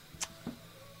vada.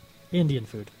 Indian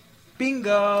food.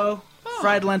 Bingo.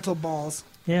 Fried lentil balls.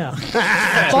 Yeah.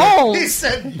 Balls. He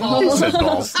said balls.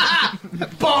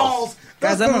 Balls.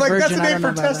 Guys, That's I'm a like, that's virgin, a I name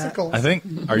don't for know about that. testicles. I think.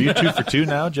 Are you 2 for 2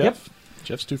 now, Jeff? Yep.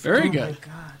 Jeff's 2 for Very 2. good.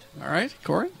 God. All right,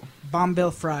 Corey.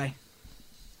 Bombay fry.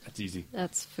 That's easy.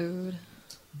 That's food.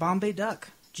 Bombay duck.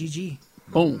 GG.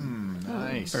 Boom.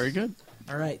 Nice. Very good.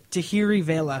 All right, Tahiri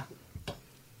Vela.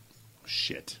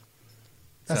 Shit.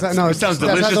 That's not, no, It sounds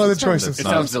that's not delicious. one of the choices. It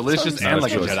sounds delicious not and a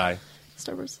like a choice. Jedi.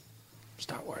 Star Wars.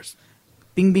 Star Wars.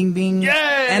 Bing, bing, bing.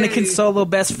 Yay! Anakin's solo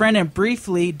best friend and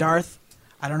briefly Darth.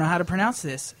 I don't know how to pronounce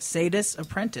this. Sadist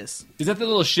apprentice. Is that the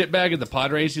little shitbag at the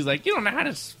pod race? He's like, you don't know how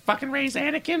to fucking raise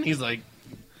Anakin? He's like,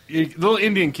 little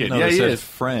Indian kid. No, yeah, they he said is.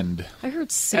 friend. I heard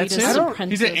That's sadist it?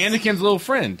 apprentice. He's Anakin's little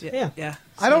friend. Yeah.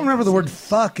 I don't remember the word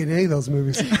fuck in any of those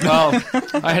movies. Well,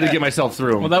 I had to get myself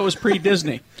through him. Well, that was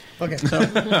pre-Disney. Okay.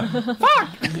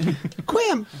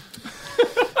 Quim.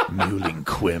 Muling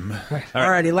Quim.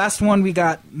 Alrighty, last one we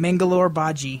got Mangalore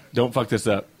Baji. Don't fuck this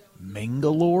up.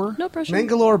 Mangalore? No pressure.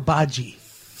 Mangalore Baji.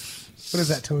 What is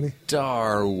that, Tony?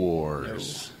 Star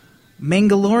Wars.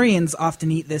 Mangalorians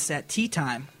often eat this at tea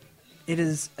time. It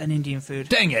is an Indian food.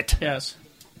 Dang it. Yes.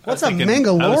 What's a I was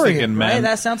Mangalorean? thinking Right?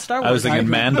 That sounds Star Wars. I was thinking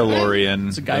Mandalorian.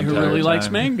 It's a guy the who entire really likes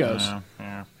time. mangoes.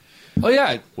 Yeah. Oh,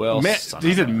 yeah. Well, he son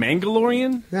said of a-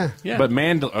 Mangalorian? Yeah. Yeah. But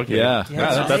Okay. Yeah,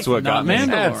 Yeah, that's what not got me.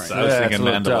 Mandalorian. I was That's thinking a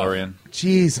little tough. Mandalorian.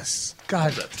 Jesus.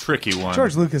 God. Tricky one.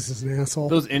 George Lucas is an asshole.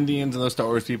 Those Indians and those Star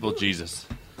Wars people, Jesus.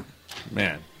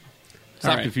 Man. Stop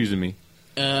All right. confusing me.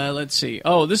 Let's see.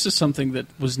 Oh, this is something that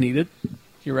was needed.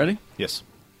 You ready? Yes.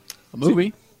 A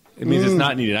movie. It means it's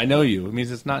not needed. I know you. It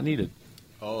means it's not needed.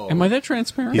 Am I that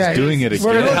transparent? He's doing it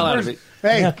We're- again. Get the hell out of it.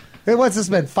 Hey, hey, what's this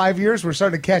been? 5 years? We're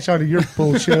starting to catch on to your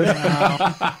bullshit.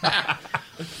 I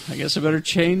guess I better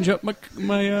change up my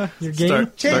Your game?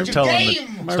 Start Change your telling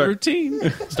game. my start,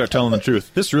 routine. start telling the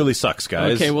truth. This really sucks,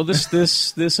 guys. Okay, well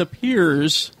this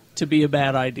appears to be a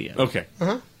bad idea. Okay.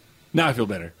 Now I feel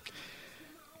better.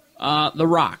 The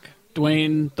Rock,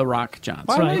 Dwayne The Rock Johnson.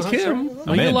 I Right. like him. Well,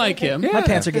 I'm you in. like him. My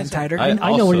pants are getting tighter. I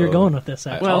know where you're going with this.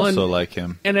 I Actually. Well, also and- like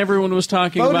him. And everyone was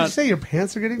talking Oh, did you about. say your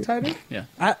pants are getting tighter?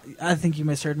 I think you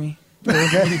misheard me.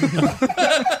 That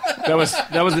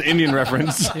was an Indian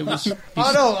reference. It was.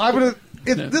 Oh no, I'm gonna.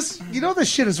 No. This, you know, this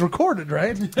shit is recorded,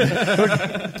 right?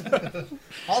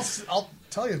 I'll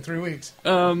tell you in 3 weeks.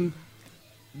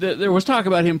 There was talk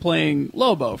about him playing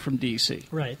Lobo from DC.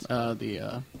 Right.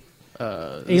 The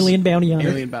Alien Bounty Hunter.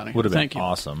 Alien Bounty. Would have been Thank you.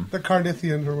 awesome. The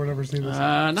Carnithian or whatever his name is.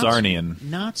 Zarnian.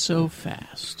 Not so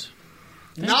fast.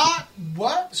 Not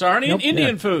what? Sarnian Nope.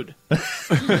 Indian Yeah. food.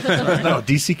 No,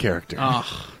 DC character.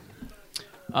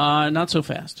 Not so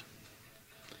fast.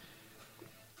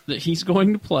 That he's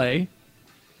going to play.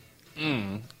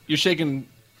 You're shaking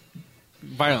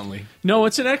violently. No,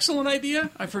 it's an excellent idea.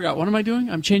 I forgot. What am I doing?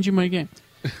 I'm changing my game.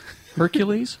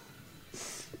 Hercules.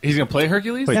 He's going to play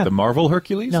Hercules? Wait, Yeah. the Marvel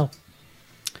Hercules? No,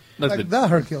 Like the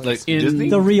Hercules. Like In Disney?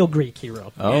 the real Greek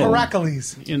hero. Oh.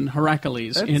 Heracles. In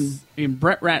Hercules. That's- In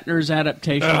Brett Ratner's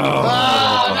adaptation. See,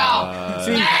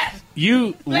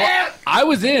 I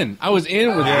was in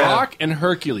with Rock and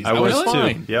Hercules. I was too.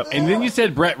 fine. Yep. And then you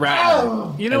said Brett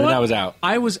Ratner. You know and what? then I was out.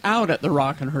 I was out at The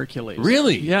Rock and Hercules.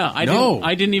 Really? Yeah. No.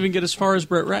 I didn't even get as far as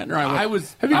Brett Ratner. I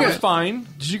was Have you I guys- was fine.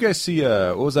 Did you guys see,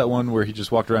 what was that one where he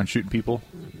just walked around shooting people?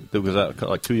 That was out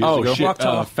like 2 years Oh, ago? shit. Walk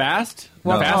Tall. Fast?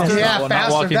 No, Faster? Yeah, not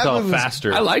Faster. Walking That Tall, movie was-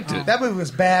 Faster. I liked it. That movie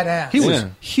was badass. He was Yeah.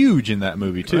 huge in that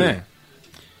movie, too. Yeah.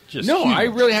 Just No, huge. I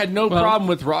really had no Well- problem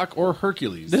with Rock or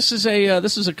Hercules. This is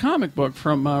a comic book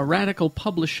from Radical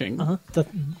Publishing.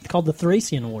 Called the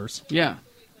Thracian Wars. Yeah.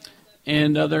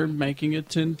 And they're making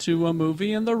it into a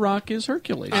movie, and The Rock is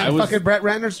Hercules. And fucking Brett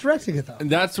Ratner's directing it, though. And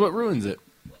that's what ruins it.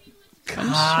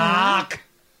 Cock.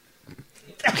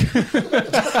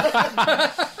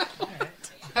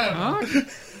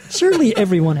 Surely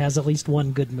everyone has at least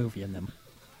one good movie in them.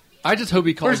 I just hope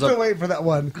he We're calls still up. waiting for that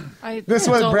one. I This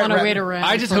was don't Brett want to Ratner. wait around.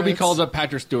 I just for hope he it. calls up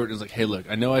Patrick Stewart and is like, "Hey, look,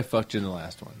 I know I fucked you in the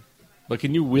last one, but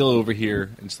can you wheel over here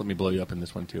and just let me blow you up in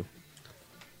this one too?"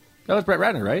 That was Brett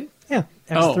Ratner, right? Yeah.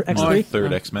 Oh, X3.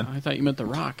 Third X-Men. I thought you meant The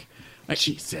Rock.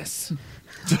 Jesus.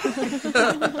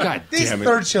 God These damn it.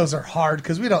 third shows are hard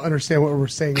because we don't understand what we're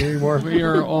saying anymore. We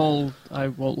are all, I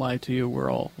won't lie to you,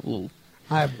 we're all a little...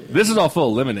 This is all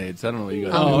full of lemonades. I don't know what you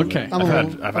guys. Oh, okay. I'm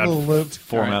a little looped.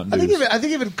 4 Mountain I Dews. think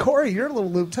even Corey, you're a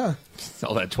little looped, huh? It's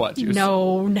all that twat juice.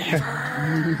 No,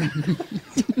 never.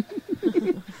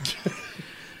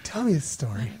 Tell me a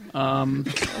story. I'll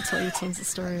tell you tons of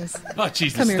stories. Oh,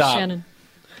 Jesus, Come here, stop. Shannon.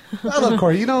 I love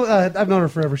Corey. You know, I've known her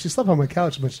forever. She slept on my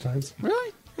couch a bunch of times.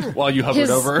 Really? While you hovered His-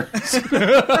 over. And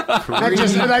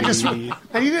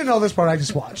you didn't know this part. I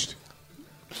just watched.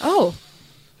 Oh,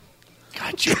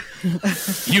 God,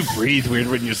 you breathe weird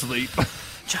when you sleep.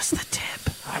 Just the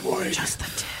tip. I would. Just the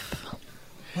tip.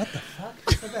 What the fuck?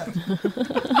 Who said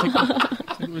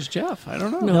that? It was Jeff. I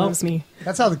don't know. no, it was me.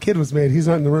 That's how the kid was made. He's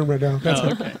not in the room right now. That's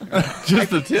it. Okay.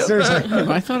 Just the tip. Seriously.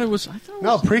 I thought it was...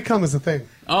 No, pre-cum is a thing.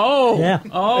 Oh. Yeah.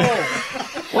 Oh.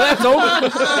 Well,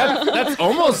 that's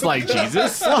almost like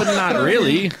Jesus, but not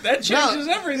really. That changes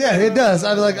everything. Yeah, it does.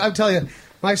 I'm telling you,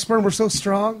 my sperm were so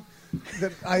strong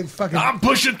that I fucking... I'm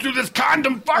pushing through this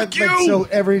condom. Fuck you. So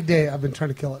every day I've been trying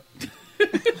to kill it.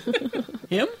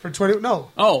 Him? For 20... No.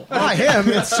 Oh. Not him.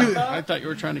 It's too... I thought you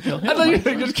were trying to kill him. I thought you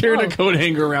were just carrying a coat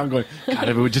hanger around going, God,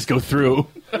 if it would just go through.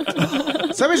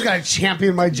 Somebody's got to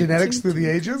champion my genetics through the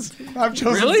ages. I've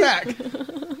chosen Really? Zach.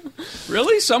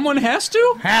 Really? Someone has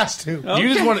to? Has to. Okay.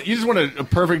 You just want a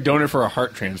perfect donor for a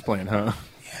heart transplant, huh?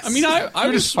 I mean, I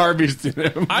You was just harvested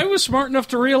him. I was smart enough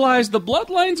to realize the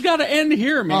bloodline's got to end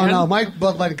here, Oh, man. no. My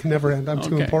bloodline can never end. I'm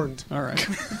too Okay. important. All right.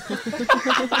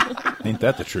 Ain't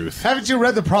that the truth? Haven't you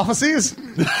read the prophecies?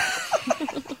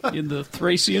 In the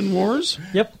Thracian Wars?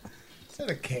 Yep. It's in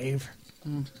a cave.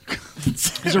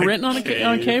 Is it written on a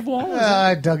cave wall?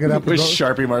 I dug it up. With and wrote-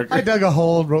 Sharpie marker. I dug a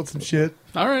hole and wrote some shit.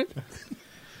 All right.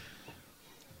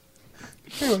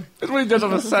 Anyway, That's what he does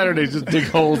on a Saturday, just dig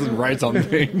holes and writes on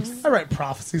things. I write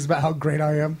prophecies about how great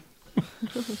I am.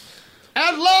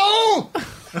 And lo!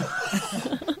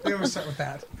 We always start with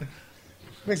that.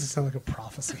 Makes it sound like a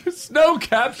prophecy. Snow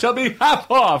cap shall be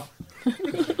half off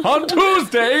on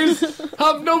Tuesdays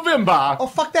of November. Oh,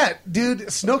 fuck that.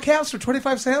 Dude, snow caps for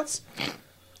 25 cents?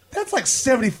 That's like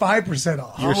 75%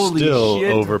 off. You're Holy still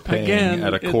shit. overpaying Again,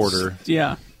 at a it's- quarter.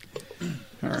 Yeah.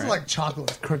 All It's right. like chocolate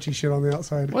with crunchy shit on the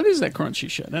outside. What is that crunchy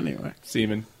shit anyway?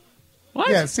 Semen. What?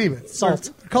 Yeah, semen.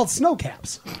 Salt. They're called snow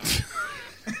caps.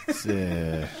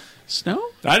 Snow?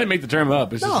 I didn't make the term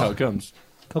up. It's just No. how it comes.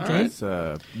 Cocaine. It's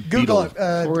Google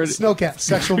beetle, it. Snow caps.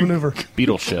 Sexual maneuver.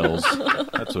 beetle shells.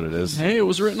 That's what it is. Hey, it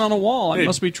was written on a wall. It Hey.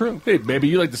 must be true. Hey, baby,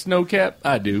 you like the snow cap?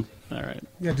 I do. All right.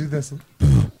 Yeah, do this.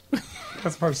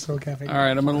 That's part of snow capping. All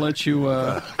right, I'm going to let you...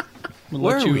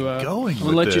 Where are we going I'm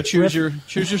gonna let with you this?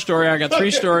 choose your story. I got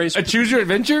 3 stories. A choose your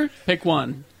adventure? Pick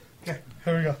one. Okay,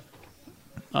 here we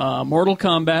go. Mortal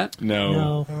Kombat.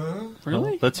 No. No.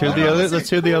 Really? Let's hear the other. Let's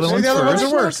hear the other ones the other ones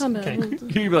first. are worse. Kombat.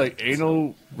 You'd be like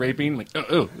anal raping? Like,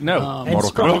 oh no.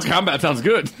 Mortal Kombat. Mortal Kombat sounds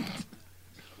good.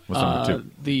 What's number 2?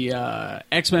 The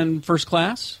X-Men First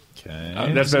Class.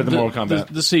 Okay. That's better than Mortal Kombat.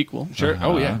 The sequel. Sure.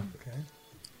 Oh, yeah.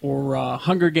 Or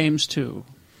Hunger Games 2.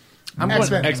 I'm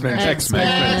X-Men. X-Men. X-Men.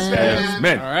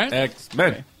 X-Men. All right.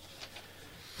 X-Men.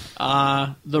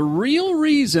 The real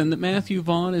reason that Matthew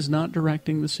Vaughn is not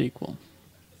directing the sequel.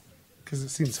 Because it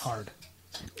seems hard.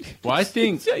 Well, I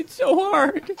think It's so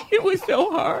hard. It was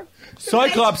so hard.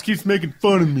 Cyclops keeps making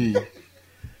fun of me.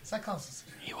 Cyclops.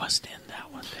 He wasn't in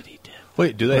that one that he did.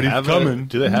 Wait, do they But he's have coming.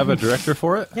 Do they have a director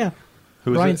for it? Yeah.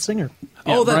 Who is Brian it? Singer.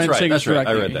 Oh, that's Bryan right. Singer's That's right.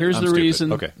 I directing read it. that. Here's I'm the stupid.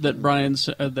 reason Okay.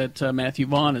 that Matthew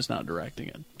Vaughn is not directing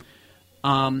it.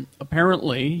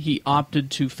 Apparently, he opted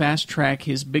to fast track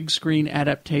his big screen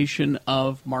adaptation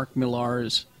of Mark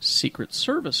Millar's Secret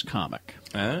Service comic,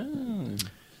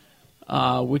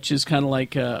 which is kind of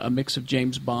like a mix of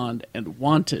James Bond and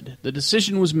Wanted. The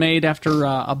decision was made after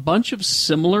a bunch of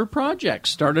similar projects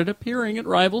started appearing at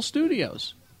rival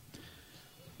studios.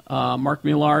 Mark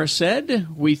Millar said,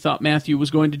 "We thought Matthew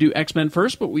was going to do X-Men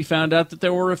first, but we found out that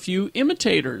there were a few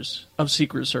imitators of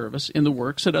Secret Service in the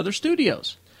works at other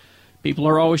studios. People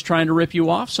are always trying to rip you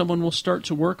off. Someone will start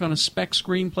to work on a spec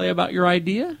screenplay about your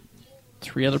idea.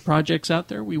 3 other projects out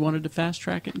there. We wanted to fast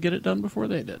track it and get it done before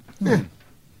they did."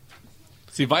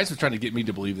 See, Vice was trying to get me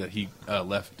to believe that he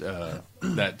left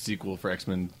that sequel for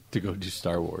X-Men to go do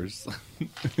Star Wars.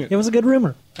 It was a good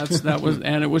rumor.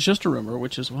 And it was just a rumor,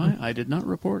 which is why I did not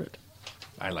report it.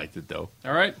 I liked it, though.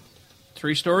 All right,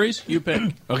 3 stories. You pick.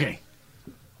 Okay.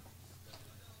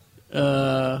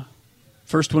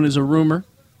 First one is a rumor.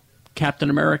 Captain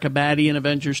America baddie in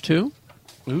Avengers 2.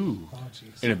 Ooh.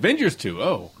 In Avengers 2,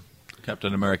 oh.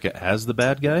 Captain America as the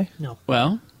bad guy? No.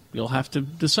 Well, you'll have to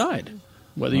decide.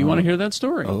 whether you want to hear that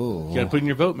story. Oh, You got to put in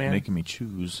your vote, man. making me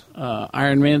choose.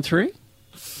 Iron Man 3.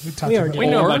 We already We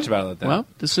know much about that. Well,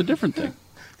 this is a different thing.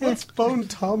 What's Bone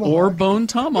Tomahawk? Or Bone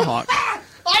Tomahawk.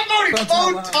 I'm voting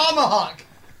Bone Tomahawk.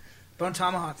 Bone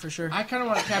Tomahawk for sure. I kind of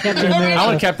want Captain Captain America. America. I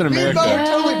want Captain Me and America. Bone,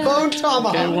 totally Bone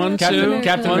Tomahawk. Okay, one, Captain- two.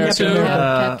 Captain One,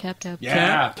 America. two. Cap.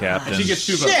 Yeah, Captain. And she gets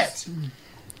 2 votes. Shit.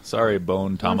 Sorry,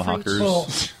 Bone Tomahawkers. Bull.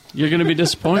 You're going to be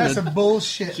That's disappointed. some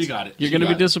bullshit. She got it. You're She going to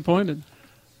be got it. disappointed.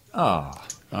 Ah,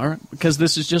 All right, because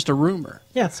this is just a rumor.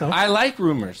 Yeah, so I like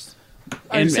rumors.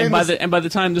 Are you saying And by this- the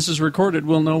time this is recorded,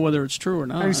 we'll know whether it's true or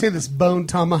not. Are you saying this Bone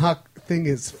Tomahawk thing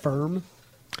is firm?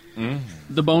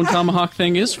 The Bone Tomahawk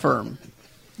thing is firm.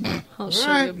 I'll show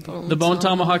Right. you Bone The Bone Tomahawk.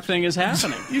 Tomahawk thing is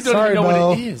happening. You don't Sorry, even know Bo.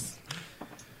 what it is.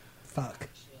 Fuck.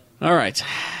 All right.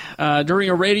 During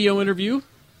a radio interview,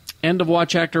 End of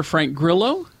Watch actor Frank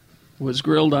Grillo was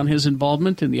grilled on his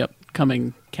involvement in the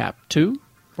upcoming Cap 2,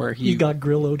 where you got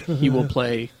grilloed. he will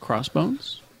play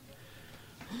Crossbones.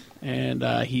 And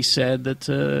he said that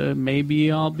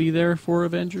maybe I'll be there for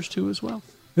Avengers 2 as well.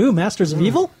 Ooh, Masters of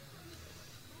Evil?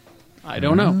 I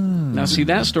don't know. Now, see,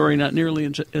 that story not nearly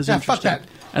as Yeah, interesting fuck that.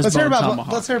 as Let's Bone hear about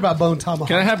Tomahawk. let's hear about Bone Tomahawk.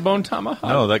 Can I have Bone Tomahawk?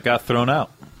 no, that got thrown out.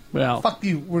 Well, Fuck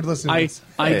you. We're listening. to this.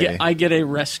 Hey. I get a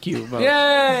rescue vote.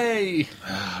 Yay!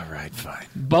 All right, fine.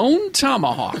 Bone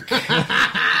Tomahawk.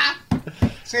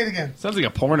 Say it again. Sounds like a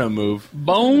porno move.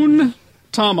 Bone And then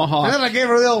Tomahawk. I gave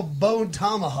her the old Bone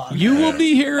Tomahawk. You will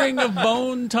be hearing of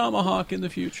Bone Tomahawk in the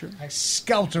future. I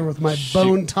scalped her with my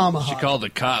Bone Tomahawk. She called the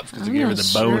cops because I'm they gave her not the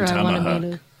sure Bone I want to Tomahawk.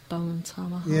 go to Bone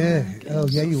Tomahawk. Yeah. Oh,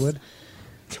 yeah, you would.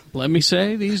 Let me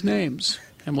say these names,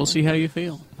 and we'll see how you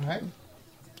feel. All right.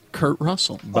 Kurt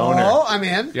Russell. Boner. Oh, I'm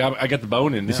in. Yeah, I got the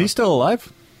bone in. Is now. he still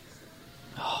alive?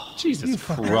 Jesus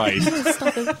Christ!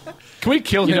 Can we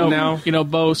kill him now? You know,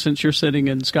 Bo, since you're sitting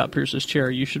in Scott Pierce's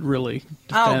chair, you should really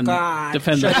defend,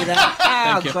 defend Show you that.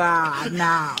 Thank Oh you. God,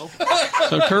 no.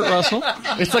 So Kurt Russell,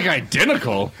 It's like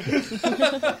identical.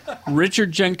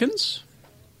 Richard Jenkins,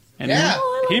 and Yeah.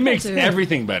 He makes that dude.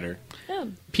 everything better.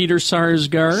 Peter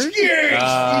Sarsgaard,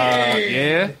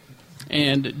 Yeah.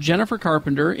 and Jennifer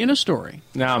Carpenter in a story.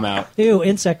 Now I'm out. Ew,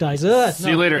 insect eyes. Ugh, See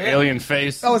you later, alien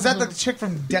face. Oh, is that the chick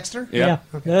from Dexter? Yeah.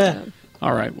 Ugh.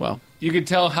 All right, well, You can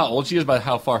tell how old she is by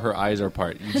how far her eyes are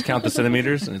apart. You just count the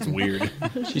centimeters, and it's weird.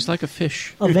 she's like a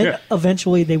fish.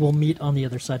 Eventually, they will meet on the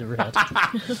other side of her head.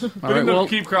 All right, well,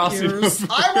 keep crossing.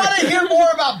 I want to hear more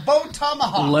about Bone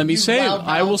Tomahawk. let me you save it. loudmouth.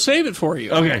 I will save it for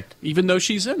you. Okay. Even though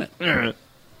she's in it.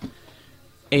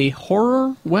 A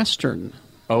horror western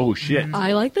Oh shit!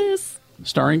 I like this.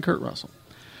 starring Kurt Russell.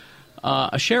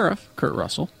 A sheriff, Kurt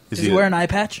Russell. Does he wear an eye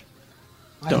patch?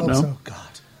 I Don't hope know. So. God.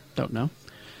 Don't know.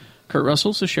 Kurt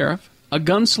Russell's a sheriff. A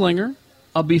gunslinger.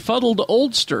 A befuddled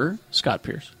oldster, Scott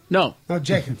Pierce. No, No,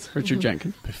 Jenkins. Richard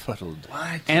Jenkins. Befuddled.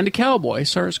 And a cowboy,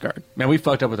 Sarsgaard. Man, we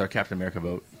fucked up with our Captain America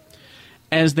vote.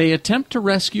 As they attempt to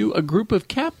rescue a group of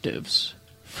captives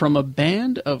from a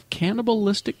band of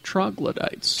cannibalistic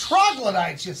troglodytes.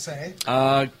 Troglodytes, you say?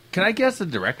 Can I guess the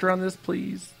director on this,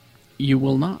 please? You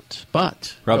will not,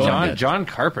 but Rob Zombie. John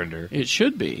Carpenter. it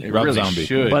should be. It Rob really Zombie.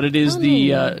 should. But it is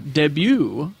the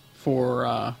debut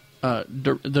for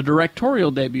the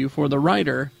directorial debut for the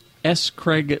writer S.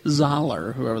 Craig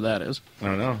Zahler, whoever that is. I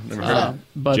don't know. Never heard of him.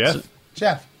 But Jeff?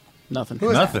 Jeff. nothing. Who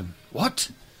is Nothing. What?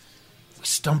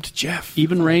 Stumped Jeff.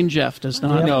 Even Rain Jeff does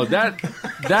not. No, that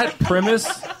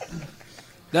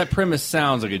premise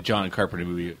sounds like a John Carpenter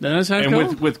movie. Does that and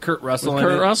go? with Kurt Russell With in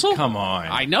Kurt it. Russell? Come on.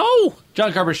 I know.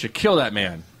 John Carpenter should kill that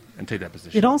man and take that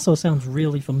position. It also sounds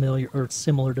really familiar or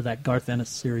similar to that Garth Ennis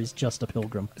series, Just a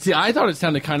Pilgrim. See, I thought it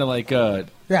sounded kind of like Yeah.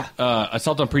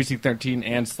 Assault on Precinct 13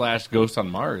 and / Ghost on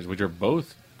Mars, which are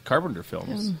both Carpenter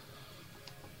films.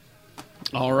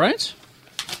 All right.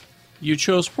 You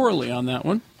chose poorly on that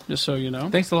one, just so you know.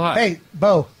 Thanks a lot. Hey,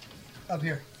 Bo. Up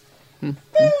here. You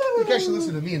guys should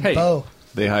listen to me and Hey. Bo.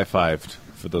 They high-fived,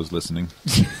 for those listening.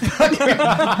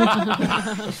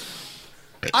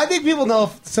 I think people know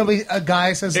if a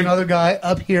guy says another guy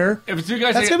up here. If it's you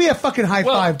guys, That's going to be a fucking high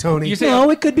five, Tony. You say,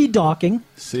 No, it could be docking.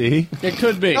 See? It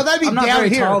could be. No, that'd be I'm not down very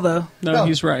here. tall though. No, No.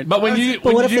 he's right. but when you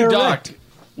But what if they're docked, erect?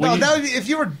 No, that would be if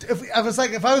you were. If I was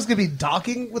like, if I was going to be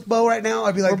docking with Bo right now,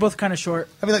 I'd be like, We're both kind of short.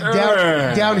 I'd be like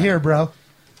down here, bro.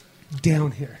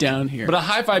 Down here. Down here. but a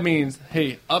high five means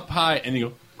hey up high and you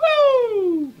go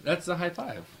woo. That's a high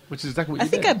five, which is exactly what I you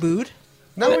think did. I booed.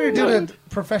 Now we're doing a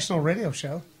professional radio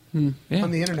show on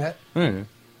the internet.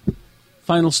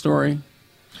 Final story.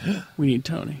 We need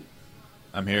Tony.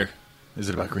 I'm here. Is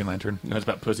it about Green Lantern? No, it's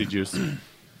about pussy juice.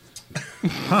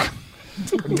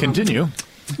 Continue.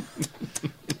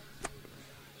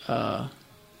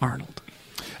 Arnold.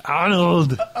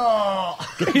 Arnold.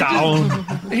 Get down.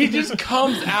 He just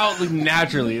comes out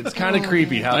naturally. It's kind of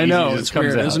creepy how I easy know, he just it's comes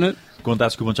weird, out. isn't it? Going to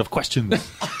ask you a bunch of questions.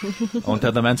 I want to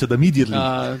have them answered immediately.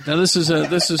 Now this is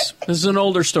an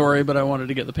older story, but I wanted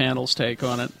to get the panel's take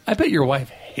on it. I bet your wife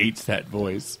hates that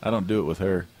voice. I don't do it with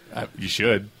her. You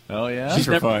should. Oh, yeah? Just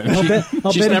for fun. I'll bet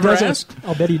She's he never does asked? it.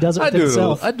 I'll bet he does it I with do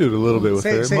himself. I do it a little bit with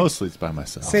Say- her. say- Mostly it's by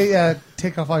myself. Say,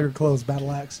 take off all your clothes,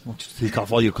 Battle Axe. I want you to take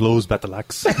off all your clothes, Battle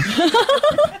Axe.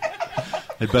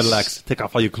 Hey, Battle Axe, take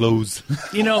off all your clothes.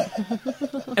 You know,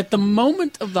 at the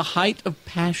moment of the height of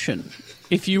passion,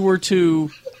 if you were to...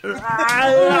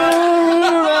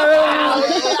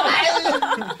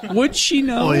 Would she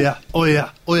know? Oh, yeah. Oh,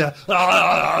 yeah. Oh, yeah.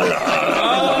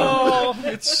 Oh,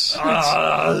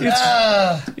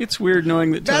 it's weird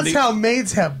knowing that Tony... That's how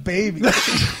maids have babies.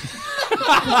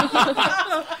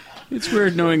 It's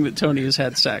weird knowing that Tony has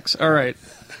had sex. All right.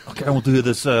 Okay, I want to hear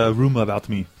this rumor about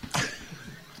me.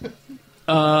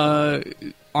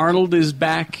 Arnold is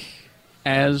back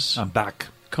as I'm back.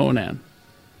 Conan.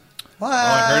 What? Oh,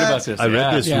 I heard about this. I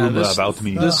read this rumor this- about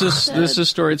me. This is a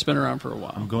story that's been around for a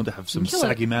while. I'm going to have some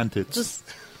saggy man tits.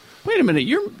 Wait a minute,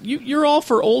 you're all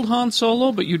for old Han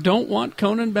Solo, but you don't want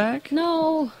Conan back?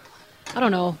 No, I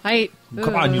don't know.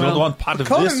 Come on, you don't want part of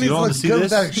Conan this? You needs don't want to to see look good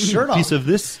this? with that shirt on. Piece of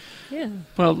this? Yeah.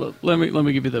 Well, let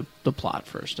me give you the plot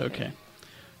first. Okay.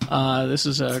 This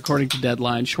is according to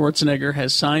Deadline. Schwarzenegger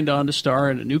has signed on to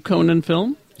star in a new Conan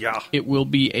film. Yeah. It will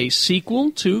be a sequel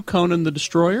to Conan the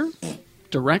Destroyer,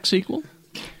 direct sequel.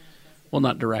 Well,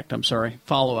 not direct. I'm sorry.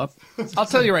 Follow up. I'll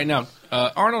tell you right now,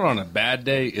 Arnold on a bad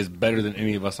day is better than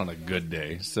any of us on a good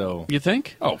day. So You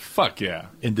think? Oh, fuck yeah.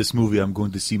 In this movie, I'm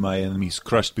going to see my enemies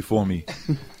crushed before me.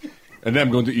 And then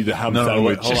I'm going to eat a ham No,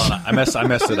 sandwich. wait, hold on. I messed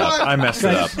it up. I messed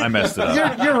it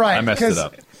up. You're right. I messed it 'cause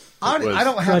up. I It was-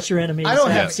 don't have. Crush your enemies. I don't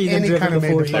and have see them any driven kind of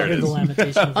before mate to you fuck. in the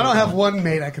Lamentations. I don't have one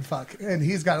mate I could fuck, and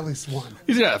he's got at least one.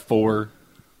 He's got 4.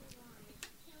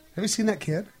 Have you seen that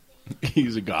kid?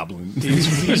 He's a goblin.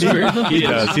 He's weird. He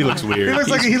does. He looks weird. He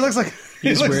looks like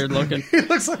He's looks- weird looking. He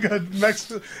looks like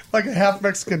a half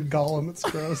Mexican Gollum. It's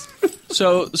gross.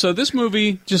 So this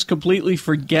movie just completely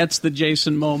forgets the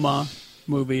Jason Momoa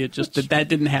movie. It just that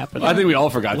didn't happen. I think we all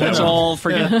forgot that. Let's one. all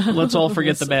forget. Let's all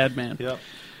forget the bad man. Yep.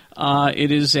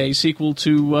 It is a sequel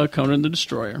to Conan the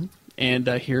Destroyer, and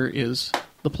here is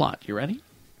the plot. You ready?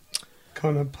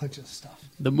 Conan punches stuff.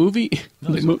 The movie.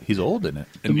 He's old in it.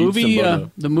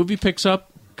 The movie picks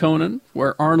up Conan,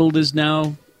 where Arnold is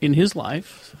now in his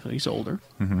life. He's older.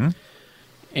 Mm-hmm.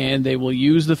 And they will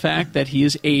use the fact that he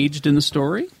is aged in the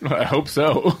story. I hope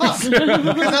so. Because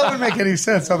that wouldn't make any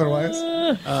sense otherwise.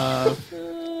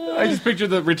 I just picture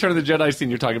the Return of the Jedi scene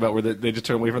you're talking about where they just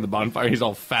turn away from the bonfire. He's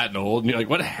all fat and old. And you're like,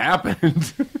 what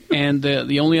happened? And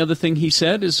the only other thing he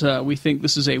said is, we think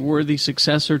this is a worthy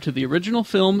successor to the original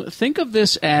film. Think of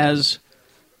this as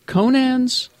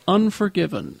Conan's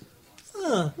Unforgiven.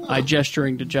 I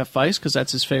gesturing to Jeff Weiss because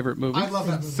that's his favorite movie. I love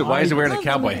that movie. So why is he wearing a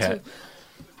cowboy hat?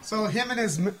 So him and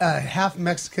his half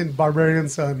Mexican barbarian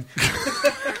son.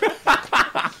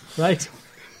 Right.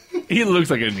 He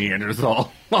looks like a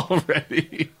Neanderthal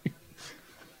already.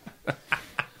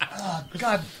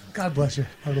 God bless you,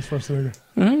 Arnold Schwarzenegger.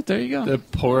 All right, there you go. The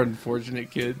poor,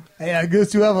 unfortunate kid. Hey, I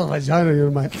guess you have a vagina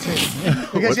in my. I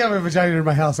guess you have a vagina in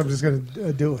my house. I'm just going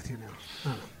to do it with you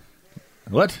now.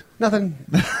 What? Nothing.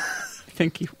 I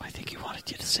think he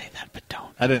wanted you to say that, but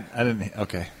don't. I didn't.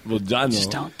 Okay. Well done,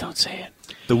 Just though. don't say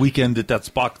it. The weekend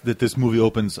that this movie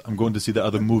opens, I'm going to see the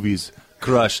other movies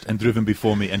crushed and driven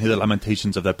before me and hear the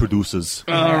lamentations of their producers.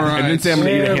 All right. And then say I'm going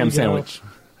to eat There a we ham go. sandwich.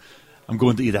 I'm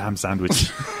going to eat a ham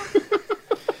sandwich.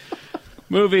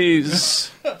 Movies,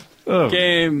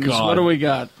 games. God. What do we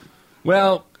got?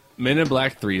 Well, Men in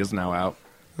Black 3 is now out.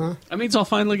 That means I'll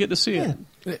finally get to see it.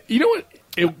 You know what?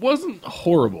 It wasn't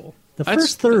horrible. The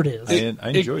first third is. I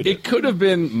enjoyed it. It could have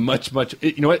been much.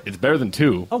 You know what? It's better than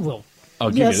 2. Oh, well. I'll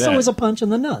give Yes, you so that. is A Punch in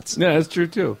the Nuts. Yeah, that's true,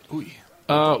 too.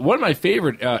 One of my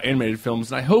favorite animated films,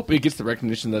 and I hope it gets the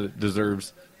recognition that it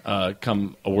deserves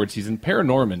come award season,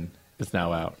 Paranorman is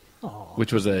now out,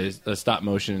 which was a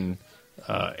stop-motion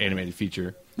animated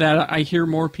feature. That I hear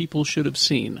more people should have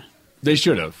seen. They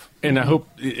should have. And I hope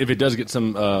if it does get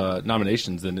some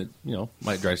nominations, then it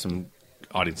might drive some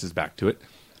audiences back to it.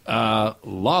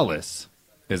 Lawless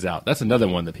is out. That's another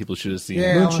one that people should have seen.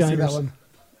 Yeah, I want to see that Moonshiners. one.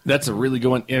 That's a really good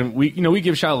one. And we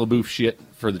give Shia LaBeouf shit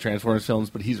for the Transformers films,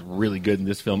 but he's really good in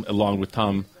this film, along with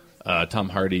Tom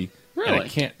Hardy. Really? And I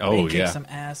can't. They Oh kick yeah, some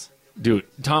ass. dude.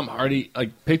 Tom Hardy.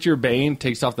 Like, picture Bane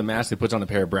takes off the mask, and puts on a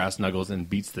pair of brass knuckles, and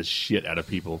beats the shit out of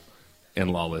people in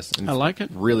Lawless. And I like it.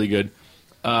 Really good.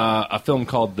 A film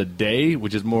called The Day,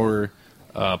 which is more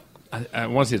I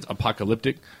want to say it's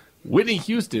apocalyptic. Whitney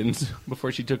Houston's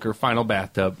before she took her final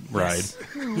bathtub ride.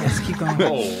 Yes, keep going.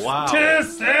 Oh, wow.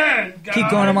 Keep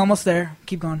going. I'm almost there.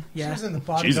 Keep going. Yeah. She was in the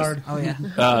bodyguard. Oh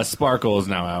yeah. Sparkle is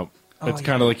now out. It's yeah.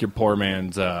 kind of like your poor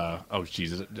man's.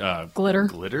 Jesus. Glitter.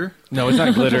 Glitter? No, it's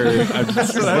not glitter. I'm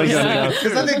just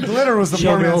Because I think glitter was the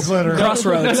poor man's glitter.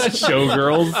 Crossroads. That's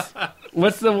Showgirls.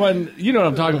 What's the one? You know what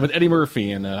I'm talking about? Eddie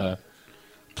Murphy and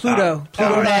Pluto.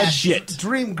 shit.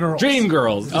 Dream Girls.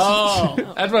 Dreamgirls. Oh,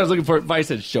 That's what I was looking for. If I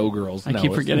said Showgirls. I No,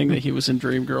 keep it's- forgetting that he was in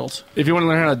Dreamgirls. If you want to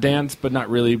learn how to dance but not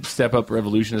really, Step Up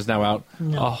Revolution is now out.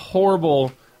 A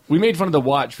horrible. We made fun of The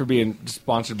Watch for being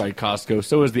sponsored by Costco.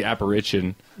 So is The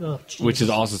Apparition, Oh, which is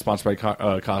also sponsored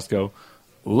by Costco.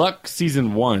 Luck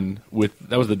season 1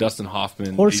 that was the Dustin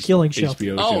Hoffman Horse killing show.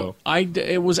 HBO Oh, show.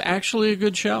 it was actually a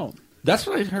good show. That's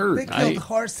what I heard. They killed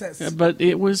horses. But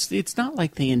it's not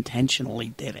like they intentionally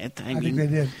did it. I think they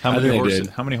did. How I many think they horses? did.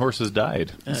 How many horses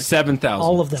died? 7,000.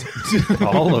 all of them.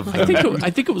 All of them.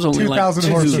 I think it was only 2,000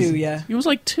 like horses. Two, yeah. It was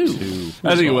like two.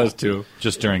 I think it was 2.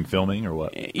 Just during filming or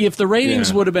what? If the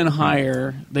ratings Yeah. would have been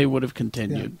higher, they would have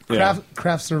continued.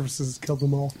 Craft Services killed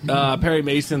them all. Perry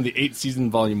Mason, the 8th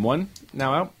season, volume 1,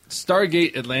 now out.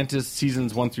 Stargate Atlantis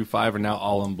seasons 1 through 5 are now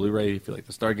all on Blu-ray. If you like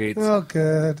the Stargates. Oh,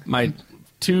 good. My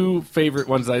 2 favorite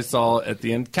ones I saw at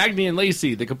the end: Cagney and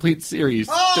Lacey, the complete series.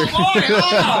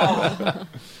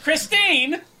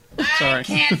 Christine! Sorry.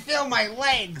 Can't feel my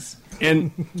legs.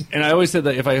 And I always said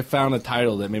that if I found a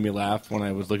title that made me laugh when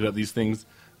I was looking up these things,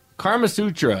 Karma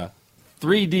Sutra,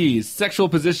 3D sexual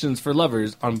positions for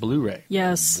lovers on Blu-ray.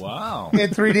 Yes. Wow. In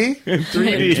 3D? In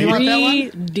 3D. You want that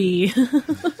one?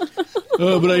 3D.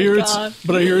 Oh, but I hear God.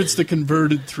 it's the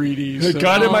converted 3D. It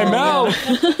got in my mouth.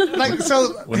 Like,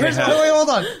 so, When here's, they have- wait, hold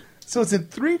on. So it's in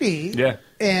 3D. Yeah.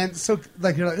 And so,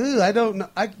 like, you're like, ooh, I don't know.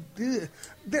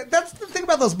 That's the thing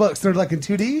about those books. They're like in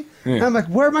 2D. And I'm like,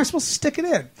 where am I supposed to stick it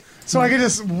in? So I can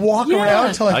just walk Yeah. around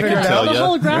until I I figure can it tell out. The ya.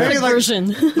 holographic Maybe, like-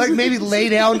 version. Like maybe lay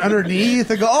down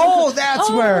underneath and go, oh, that's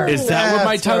where. Is that where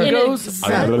my that's tongue where- In goes?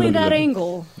 exactly that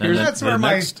angle. And That's where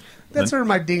my where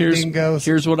my ding ding goes.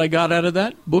 Here's what I got out of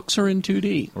that. Books are in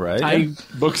 2D. Right.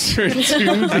 Books are in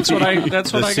 2D.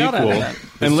 That's what I got out of that.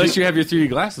 Unless you have your 3D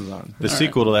glasses on. The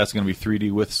sequel to that's going to be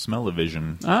 3D with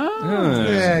smell-o-vision.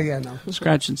 Yeah, no.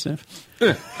 Scratch and sniff.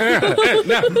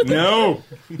 No.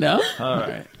 No? All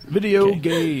right. Video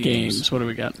games. Games. What do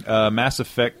we got? Mass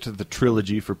Effect, the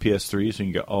trilogy for PS3, so you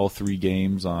can get all 3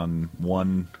 games on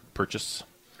one purchase.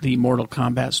 The Mortal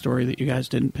Kombat story that you guys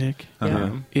didn't pick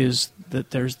is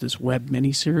that there's this web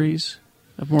miniseries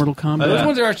of Mortal Kombat. Those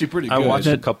ones are actually pretty good. I watched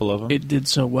a That- couple of them. It did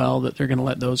so well that they're going to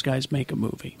let those guys make a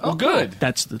movie. Oh, good.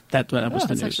 That was the That's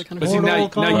news. actually kind But of see, cool. now you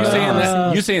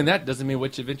Kombat. saying that doesn't mean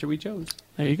which adventure we chose.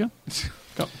 There you go.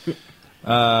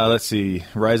 Let's see.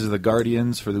 Rise of the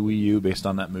Guardians for the Wii U, based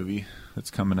on that movie that's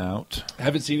coming out. I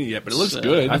haven't seen it yet, but it looks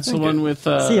good. That's the think one it- with.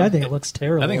 See, I think it looks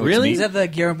terrible. I think it looks Really? neat. Is that the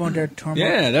Guillermo del Toro?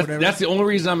 Yeah, whatever? that's the only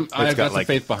reason I've It's got some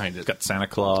faith behind It's it. got Santa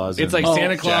Claus. It's and like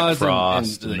Santa Jack Claus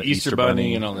Frost and the Easter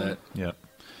Bunny and all that. Yep.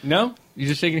 No? You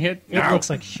just shaking your head? It looks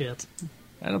like shit.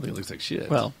 I don't think it looks like shit.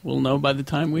 Well, we'll know by the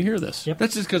time we hear this. Yep.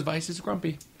 that's just because Vice is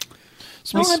grumpy.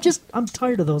 No, I'm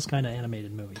tired of those kind of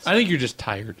animated movies. I think you're just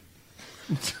tired.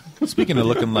 Speaking of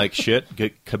looking like shit,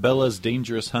 Cabela's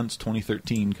Dangerous Hunts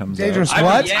 2013 comes Dangerous out.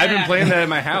 what? I've been playing that at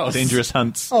my house. Dangerous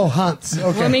Hunts. Oh, hunts.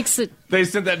 Okay. What makes it They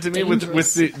sent that to me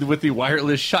with the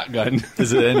wireless shotgun.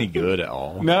 Is it any good at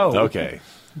all? No. Okay.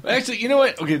 Actually, you know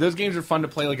what? Okay, those games are fun to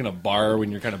play like in a bar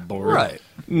when you're kind of bored. Right.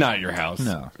 Not your house.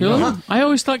 No. Really? I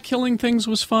always thought killing things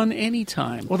was fun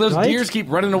anytime. Well, those Right? deers keep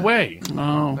running away.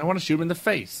 Oh. I want to shoot them in the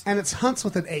face. And it's hunts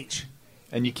with an H.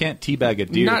 And you can't teabag a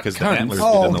deer Not because the cunts. antlers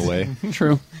Oh. get in the way.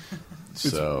 True.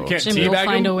 So Can't Jimmy will teabag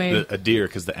find them? a way. a deer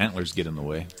because the antlers get in the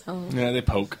way. Yeah, they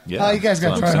poke. Yeah, Oh, you guys that's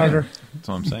gotta what try I'm saying. harder. That's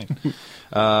what I'm saying.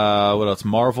 What else?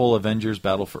 Marvel Avengers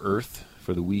Battle for Earth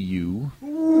for the Wii U.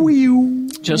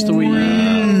 Just the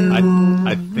Wii.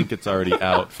 I think it's already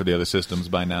out for the other systems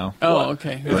by now. Oh,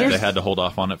 okay. But they had to hold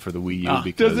off on it for the Wii U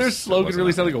because Does their it slogan wasn't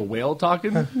really out. sound like a whale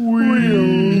talking? I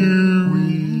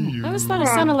always thought it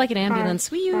sounded like an ambulance.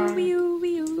 Wee oo, wee oo,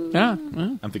 wee oo. Yeah.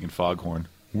 Well, I'm thinking Foghorn.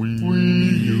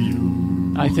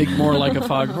 I think more like a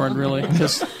foghorn, really,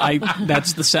 because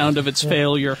that's the sound of its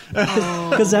failure.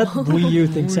 Because that Wii U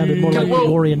thing sounded more like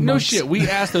Gregorian no monks. shit. We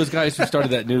asked those guys who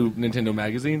started that new Nintendo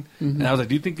magazine, and I was like,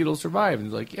 "Do you think it'll survive?"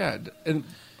 And they're like, "Yeah." And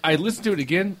I listened to it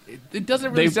again. It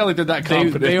doesn't really sound like they're that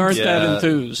confident. They aren't Yeah, that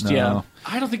enthused. no. Yeah.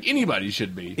 I don't think anybody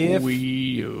should be.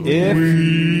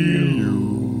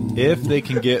 If they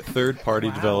can get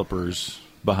third-party developers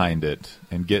behind it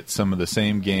and get some of the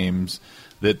same games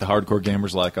that the hardcore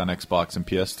gamers like on Xbox and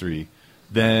PS3,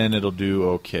 then it'll do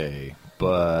okay.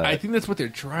 but I think that's what they're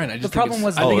trying. I The just problem think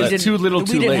was I think the it's too little, the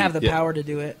too Wii didn't late. have the Yeah. power to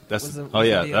do it. that's was the oh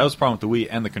yeah, deal. that was the problem with the Wii,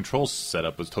 and the control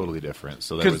setup was totally different.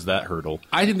 So there 'Cause was that hurdle.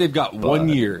 I think they've got But- 1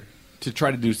 year to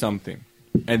try to do something,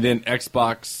 and then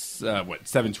Xbox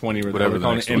 720 or Whatever whatever the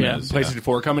calling next it, and one is, PlayStation yeah.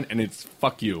 4 coming, and it's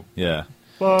fuck you. Yeah,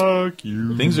 Fuck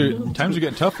you. times are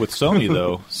getting tough with Sony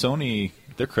though. Sony,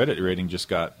 their credit rating just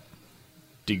got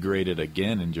degraded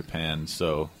again in Japan.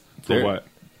 So For what?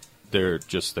 They're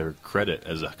just their credit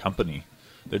as a company.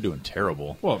 They're doing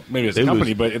terrible. Well, maybe it's They a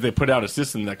company, lose- but if they put out a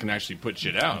system that can actually put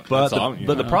shit out, But that's all,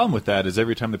 the problem with that is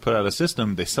every time they put out a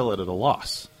system, they sell it at a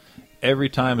loss. Every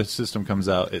time a system comes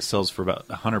out, it sells for about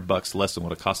 $100 less than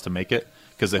what it costs to make it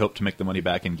because they hope to make the money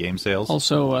back in game sales.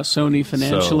 Also, Sony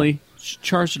financially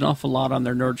charged an awful lot on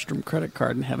their Nordstrom credit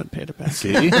card and haven't paid it back. See,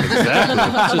 exactly.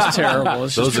 It's just terrible.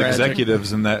 It's Those just tragic.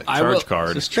 executives in that I will- charge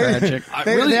card. It's just tragic.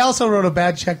 They also wrote a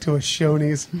bad check to a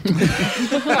Shoney's.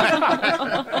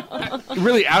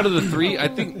 Really, out of the three, I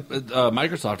think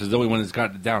Microsoft is the only one that's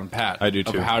got it down pat. I do, of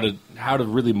too. how to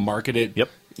really market it. Yep.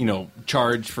 You know,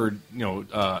 charge for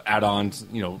add-ons.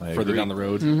 I Further agree. down the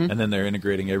road. And then they're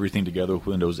integrating everything together with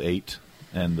Windows 8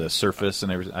 and the Surface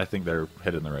and everything. I think they're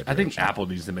headed in the right I direction. think Apple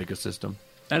needs to make a system.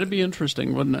 That'd be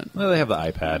interesting, wouldn't it? Well, they have the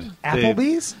iPad.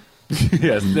 Applebee's?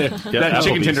 Yes, that chicken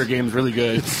Applebee's. tender game is really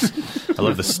good. I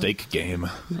love the steak game.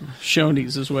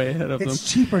 Shoney's is way ahead of them.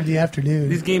 It's cheaper in the afternoon.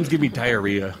 These games give me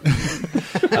diarrhea.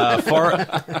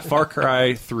 Far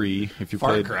Cry 3. If you Far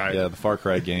played, Cry. the Far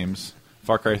Cry games.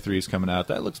 Far Cry 3 is coming out.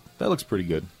 That looks pretty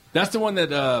good. That's the one that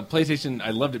PlayStation. I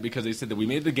loved it because they said that we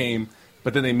made the game,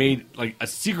 but then they made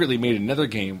secretly made another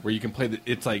game where you can play.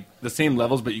 It's like the same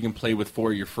levels, but you can play with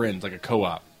 4 of your friends, like a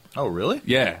co-op. Oh, really?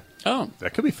 Yeah, Oh,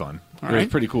 That could be fun. it was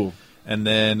pretty cool. And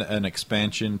then an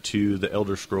expansion to the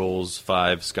Elder Scrolls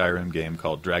 5 Skyrim game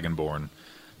called Dragonborn.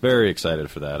 Very excited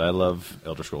for that. I love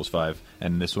Elder Scrolls 5.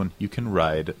 And this one, you can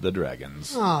ride the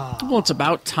dragons. well, it's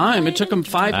about time. It took them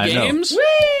 5 I know. games.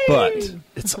 But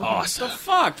it's awesome. The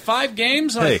fuck, 5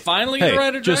 games? Hey, I finally hey, get to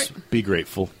ride a dragon. just be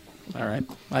grateful. All right,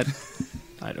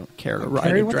 I don't care to ride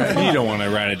Carrie, a what the dragon. fuck? You don't want to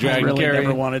ride a I dragon, really Carrie.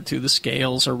 never wanted to. The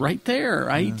scales are right there.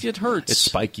 It hurts. It's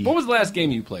spiky. What was the last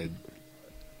game you played?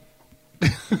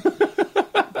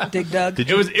 Dig Dug.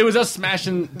 It was us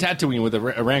smashing Tatooine with a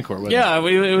Rancor. Wasn't Yeah,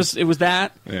 it was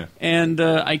that. Yeah. And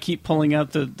I keep pulling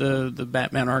out the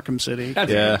Batman Arkham City.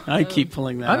 Yeah. I keep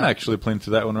pulling that. I'm out. actually playing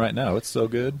through that one right now. It's so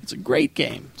good. It's a great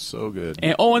game. So good.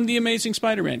 And, and the Amazing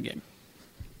Spider-Man game.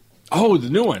 Oh, the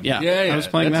new one. Yeah, yeah. I was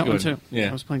playing That's that one good. too. Yeah,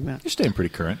 I was playing that. You're staying pretty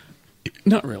current.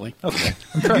 Not really. Okay.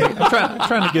 I'm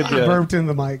trying to give you Burped in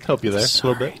the mic. help you there a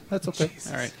Sorry. little bit. That's okay.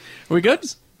 All right. Are we good?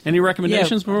 Any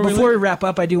recommendations before we before leave? we wrap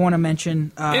up, I do want to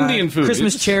mention Indian food.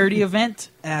 Christmas It's- charity event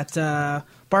at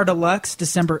Bar Deluxe,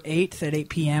 December 8th at 8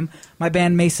 p.m. My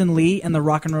band Mason Lee and the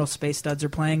Rock and Roll Space Studs are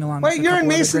playing along. Wait, with a you're in couple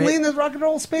other Mason great- Lee and the Rock and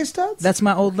Roll Space Studs? That's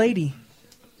my old lady.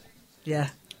 Yeah.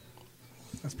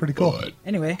 That's pretty cool.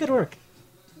 Anyway, good work.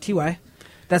 TY.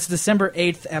 That's December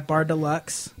 8th at Bar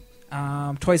Deluxe.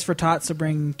 Toys for Tots, so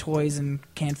bring toys and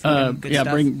canned food and good yeah,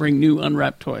 stuff. bring new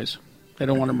unwrapped toys. They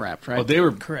don't want them wrapped, right? Oh, they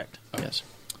were Correct. Yes.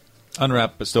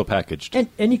 Unwrapped but still packaged. And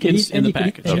you can It's eat in and the you can,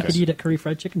 package, and you yes. could eat at Curry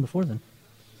Fried Chicken before then.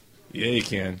 Yeah, you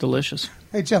can. Delicious.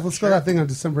 Hey, Jeff, let's go to that thing on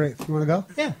December 8th. You want to go?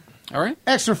 Yeah. All right.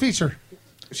 Extra feature.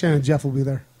 Shannon and Jeff will be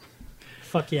there.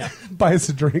 Fuck yeah. Buy us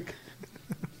a drink.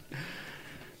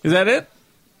 Is that it?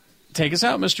 Take us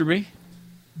out, Mr. B.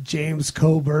 James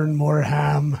Coburn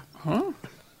Moreham. Huh?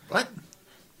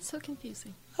 So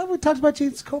confusing. Oh, we talked about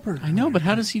James Coburn. I know, but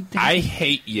how does he... I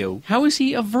hate you. How is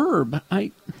he a verb?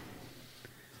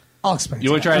 I'll explain. You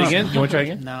want to try it again? You want to try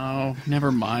it again? No,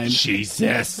 never mind.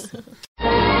 Jesus.